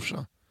han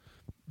brorsa?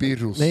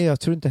 Birros? Nej, jag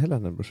tror inte heller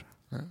han är en brorsa.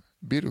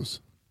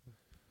 Birros?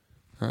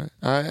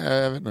 Nej,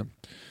 jag vet inte.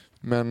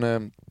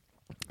 Men...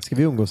 Ska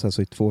vi umgås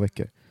alltså i 2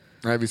 veckor?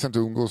 Nej, vi ska inte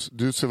umgås.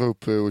 Du ska vara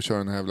uppe och köra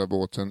den här jävla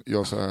båten.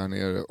 Jag ska här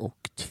nere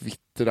och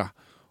twittra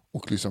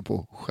och lyssna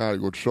på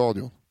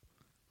Skärgårdsradion.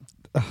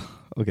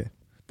 Okej.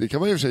 Det kan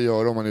man ju för sig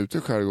göra om man är ute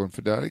i skärgården,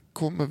 för där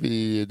kommer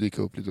vi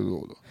dyka upp lite då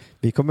och då.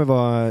 Vi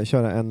kommer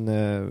köra en...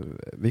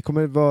 Vi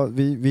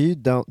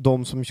är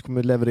de som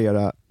kommer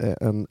leverera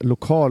en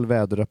lokal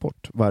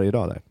väderrapport varje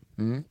dag där.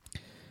 Mm.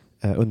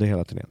 Under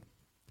hela turnén.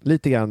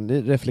 Lite grann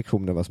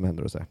reflektioner vad som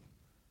händer och så här.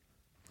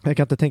 Jag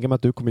kan inte tänka mig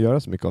att du kommer göra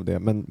så mycket av det,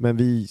 men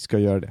vi ska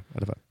göra det i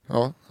alla fall.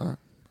 Ja,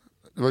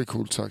 det var ju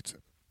coolt sagt.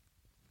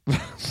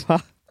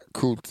 Va?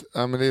 Coolt.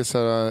 Ja, men det är så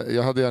här,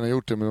 jag hade gärna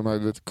gjort det med de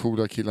här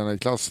coola killarna i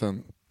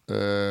klassen.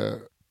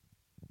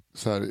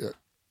 Så här, jag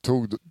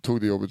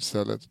tog det jobbet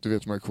istället. Du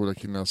vet de här coola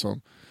killarna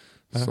som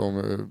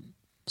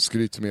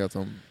skryter med att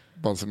de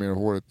balsamerar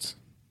håret.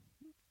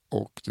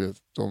 Och du vet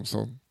de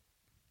som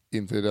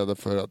inte är rädda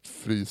för att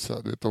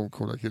frysa. Du vet de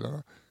coola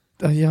killarna.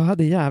 Jag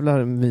hade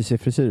jävla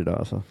mysig frisyr idag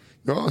alltså.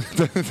 Ja,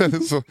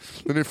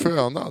 den är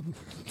fönad.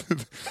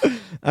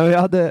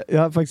 Jag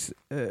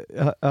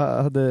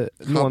hade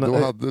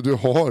lånat... Du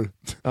har.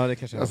 Ja, det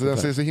kanske alltså den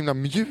ser så himla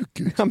mjuk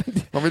ut. Ja,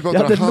 man vill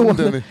bara dra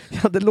handen. Jag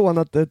hade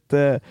lånat ett...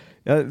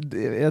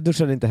 Jag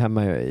duschade inte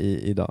hemma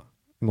idag,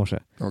 i morse.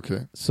 Okay.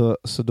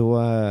 Så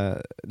då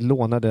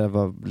lånade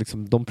jag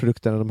liksom de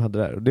produkterna de hade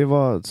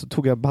där. Så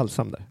tog jag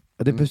balsam där.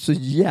 Det blev så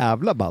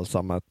jävla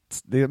balsamat.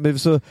 Det är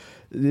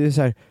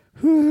så här...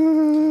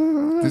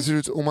 Det ser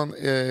ut om man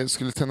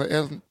skulle tända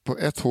eld på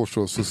ett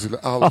hårstrå så skulle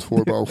allt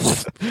hår bara...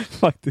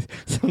 Faktiskt,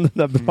 som den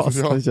där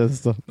brasan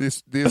känns så.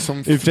 Det är som...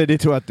 I och för sig, det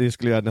tror jag att det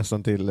skulle göra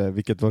nästan till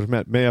vilket var som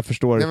helst. Men jag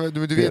förstår... Nej, men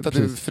du vet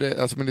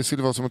att men det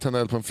skulle vara som att tända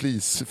eld på en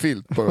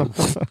flisfilt bara.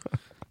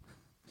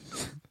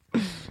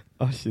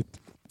 Shit.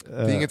 Det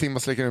är ingenting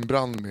man släcker en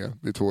brand med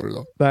ditt hår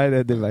idag.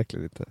 Nej, det är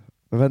verkligen inte.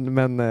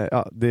 Men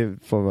ja,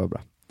 det får vara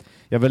bra.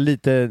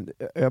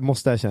 Jag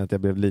måste erkänna att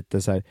jag blev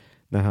lite så här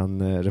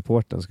när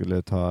reportern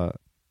skulle ta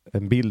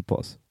en bild på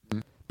oss.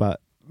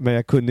 Men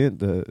jag kunde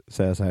inte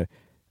säga så här: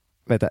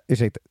 vänta,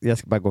 ursäkta, jag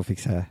ska bara gå och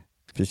fixa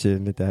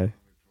frisyren lite här.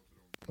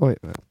 Oj.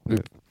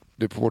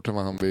 Reportern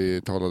var han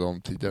vi talade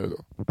om tidigare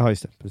då. Ja,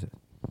 just det, precis.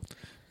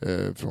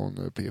 Från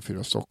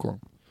P4 Stockholm.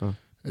 Ja.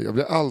 Jag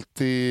blir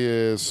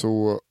alltid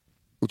så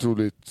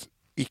otroligt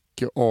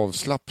icke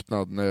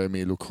avslappnad när jag är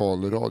med i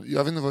lokalradio.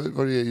 Jag vet inte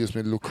vad det är just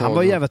med lokalradio. Han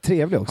var jävla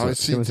trevlig också. Han är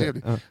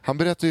svintrevlig. Ja. Han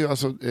berättar ju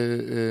alltså,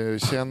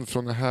 känd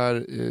från den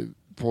här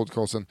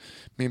podcasten,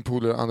 min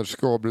polare Anders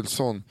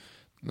Gabrielsson,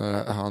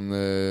 när han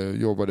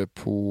jobbade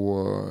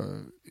på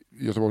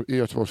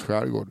Göteborgs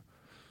skärgård.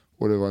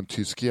 Och det var en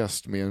tysk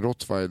gäst med en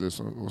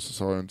rottweiler och så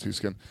sa den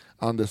tysken: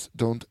 Anders,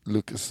 don't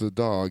look the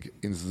dog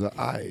in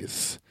the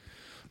eyes.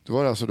 Då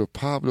var det alltså då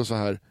Pablo så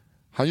här.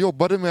 Han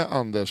jobbade med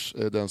Anders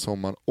den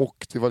sommaren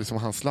och det var liksom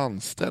hans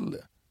landställe.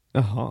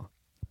 Jaha.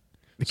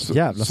 Vilken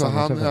jävla så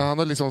han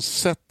har liksom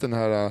sett den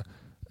här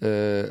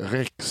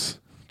Rex.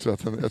 Jag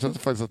tror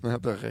faktiskt att den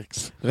heter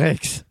Rex.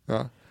 Rex?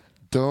 Ja.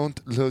 Don't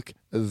look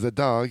the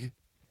dog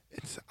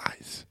in the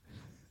eyes.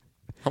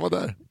 Han var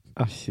där.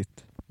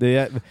 Shit.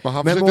 Men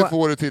han försökte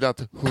få det till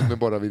att hunden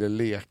bara ville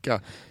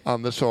leka.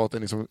 Anders sa att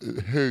den liksom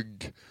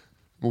högg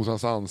mot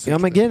hans ansikte. Ja,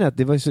 men grejen är att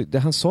det var så,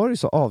 han sa det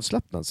så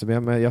avslappnat så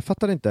jag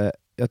fattade inte.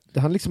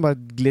 Han liksom bara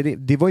gled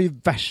in. Det var ju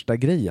värsta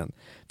grejen.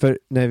 För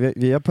när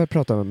vi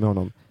pratade med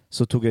honom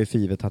så tog jag ju för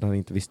givet att han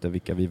inte visste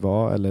vilka vi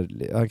var,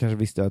 eller han kanske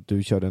visste att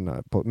du körde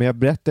en podd. Men jag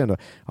berättade ändå,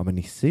 ja men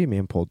Nisse är med i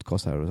en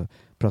podcast här och så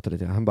pratade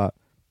lite. Han bara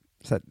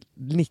så här,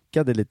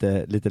 nickade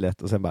lite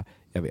lätt och sen bara,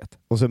 jag vet.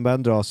 Och sen började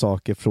han dra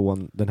saker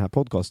från den här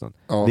podcasten.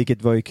 Ja.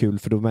 Vilket var ju kul,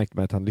 för då märkte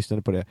man att han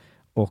lyssnade på det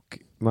och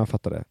man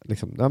fattade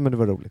liksom, ja men det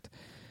var roligt.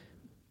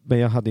 Men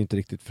jag hade inte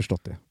riktigt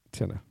förstått det,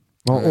 känner jag.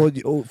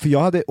 Och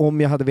för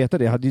om jag hade vetat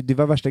det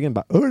var värsta grejen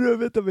bara,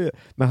 vet du.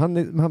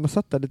 Men han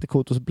satt där lite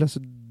coolt och så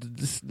plötsligt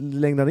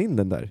längde han in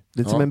den där.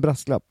 Lite som en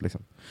brasklapp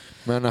liksom.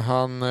 Men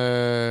han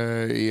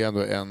är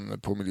ändå en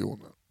på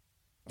miljonen.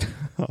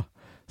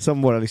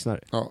 Som våra lyssnare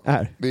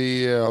är.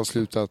 Vi har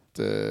slutat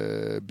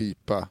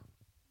bipa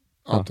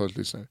antalet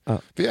lyssnare.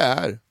 Ja. Vi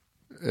är,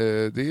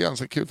 det är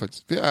ganska kul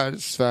faktiskt, vi är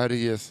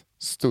Sveriges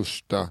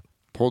största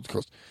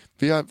podcast.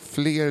 Vi har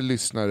fler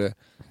lyssnare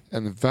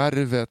än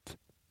Värvet,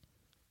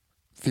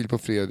 Filip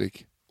och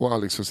Fredrik och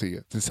Alex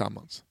José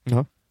tillsammans.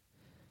 Ja.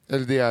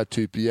 Eller det är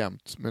typ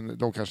jämnt, men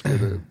de kanske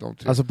är de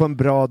tre. Alltså på en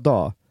bra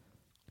dag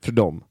för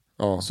dem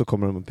så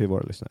kommer de upp i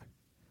våra lyssnare.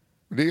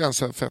 Det är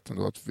ganska fett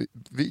ändå att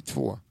vi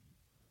två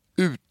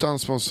utan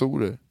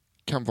sponsorer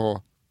kan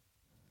vara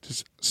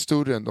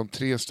större än de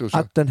 3 största.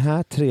 Att den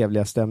här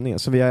trevliga stämningen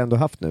som vi har ändå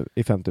haft nu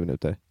i 50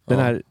 minuter, den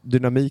här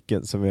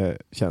dynamiken som vi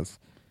känns,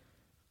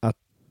 att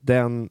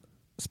den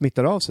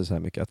smittar av sig så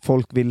här mycket, att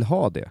folk vill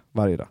ha det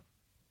varje dag.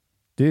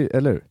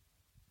 Eller hur?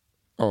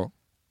 Ja,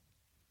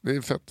 det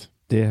är fett.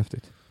 Det är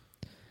häftigt.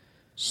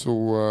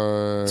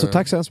 Så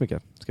tack så hemskt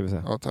mycket, ska vi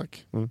säga. Ja,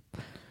 tack.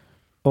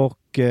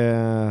 Och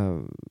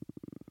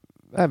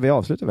vi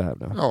avslutar vi här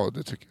nu. Ja,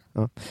 det tycker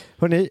jag. Ja.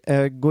 Hörrni,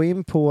 gå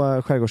in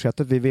på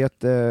Skärgårdschatten. Vi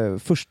vet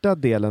första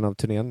delen av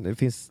turnén.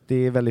 Det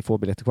är väldigt få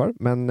biljetter kvar,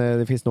 men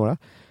det finns några.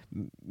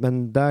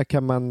 Men där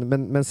kan man,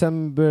 men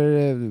sen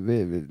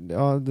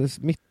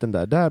börjar mitten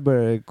där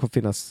börjar det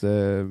finnas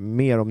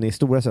mer om ni är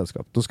stora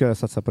sällskap. Då ska jag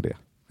satsa på det.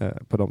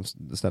 På de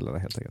ställena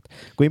helt enkelt.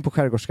 Gå in på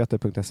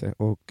skärgårdsskatter.se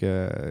och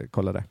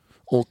kolla där.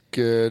 Och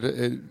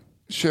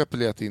köp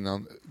biljett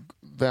innan.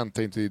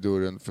 Vänta inte i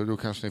dörren, för då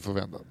kanske ni får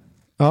vända.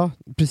 Ja,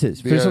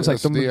 precis. Det för är, som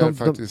sagt, det är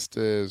faktiskt,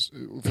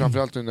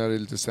 framförallt nu när det är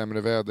lite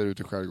sämre väder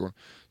ute i skärgården,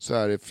 så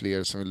är det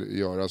fler som vill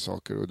göra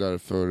saker, och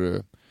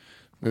därför,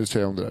 nu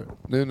säger jag om det där.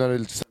 Nu när det är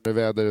lite sämre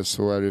väder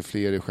så är det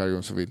fler i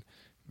skärgården som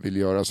vill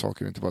göra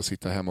saker, inte bara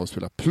sitta hemma och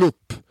spela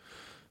plupp.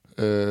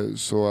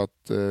 Så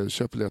att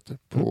köp biljetter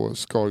på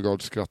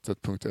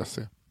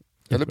skargardskrattet.se.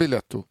 Eller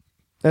Biletto.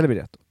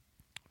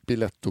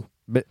 Biletto.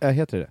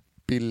 Heter det?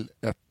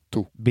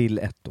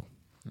 Biletto.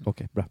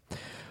 Okej, bra.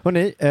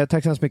 Hörrni,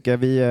 tack så hemskt mycket.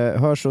 Vi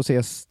hörs och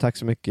ses. Tack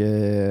så mycket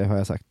har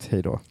jag sagt.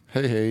 Hej då.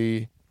 Hej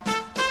hej.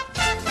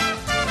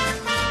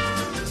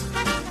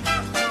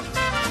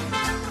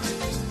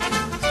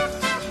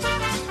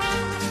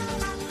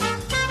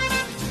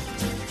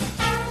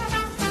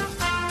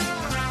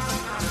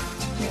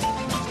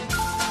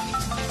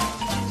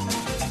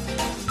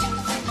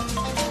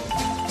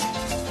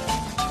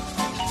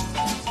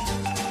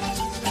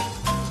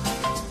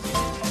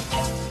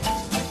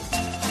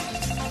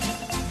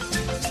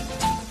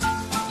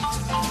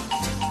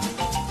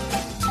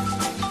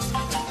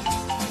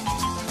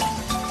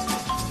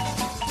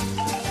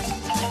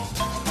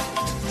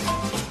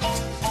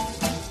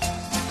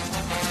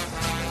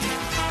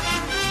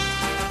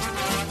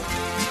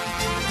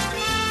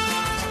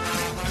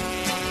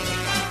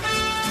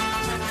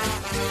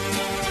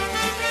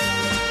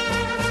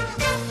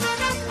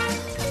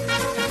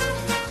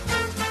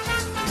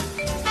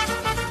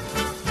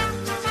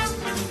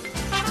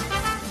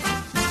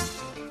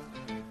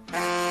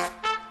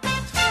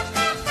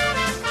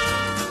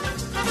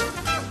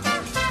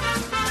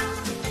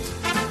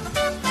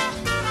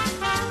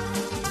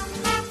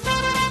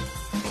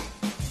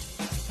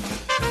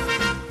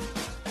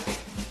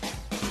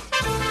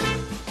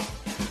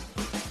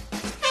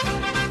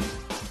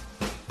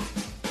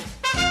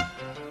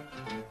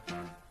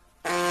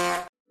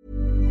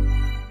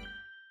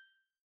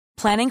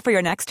 Planning for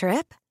your next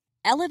trip?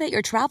 Elevate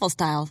your travel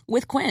style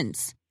with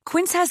Quince.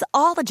 Quince has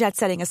all the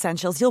jet-setting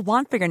essentials you'll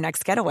want for your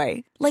next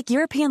getaway, like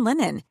European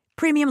linen,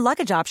 premium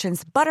luggage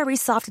options, buttery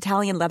soft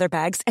Italian leather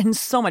bags, and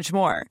so much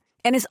more.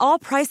 And is all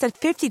priced at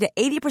 50 to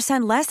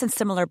 80% less than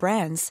similar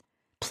brands.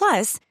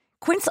 Plus,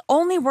 Quince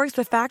only works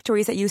with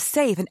factories that use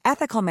safe and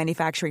ethical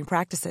manufacturing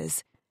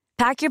practices.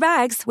 Pack your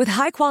bags with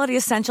high-quality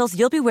essentials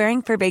you'll be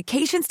wearing for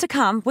vacations to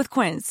come with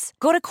Quince.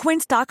 Go to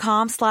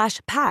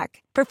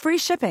quince.com/pack for free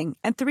shipping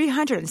and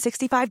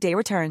 365-day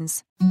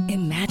returns.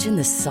 Imagine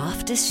the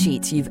softest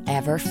sheets you've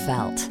ever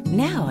felt.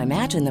 Now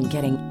imagine them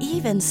getting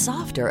even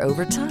softer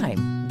over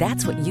time.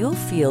 That's what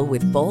you'll feel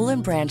with Boll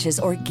 & Branch's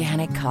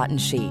organic cotton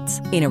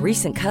sheets. In a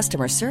recent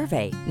customer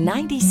survey,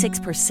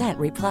 96%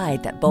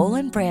 replied that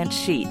Boll & Branch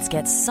sheets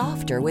get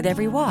softer with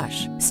every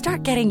wash.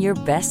 Start getting your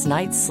best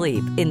night's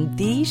sleep in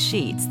these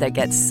sheets that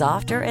get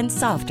softer and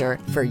softer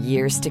for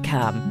years to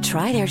come.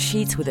 Try their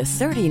sheets with a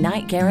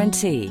 30-night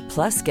guarantee.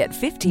 Plus, get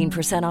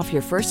 15% off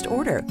your first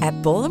order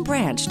at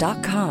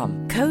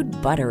bollandbranch.com. Code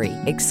BUTTERY.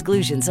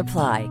 Exclusions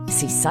apply.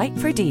 See site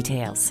for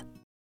details.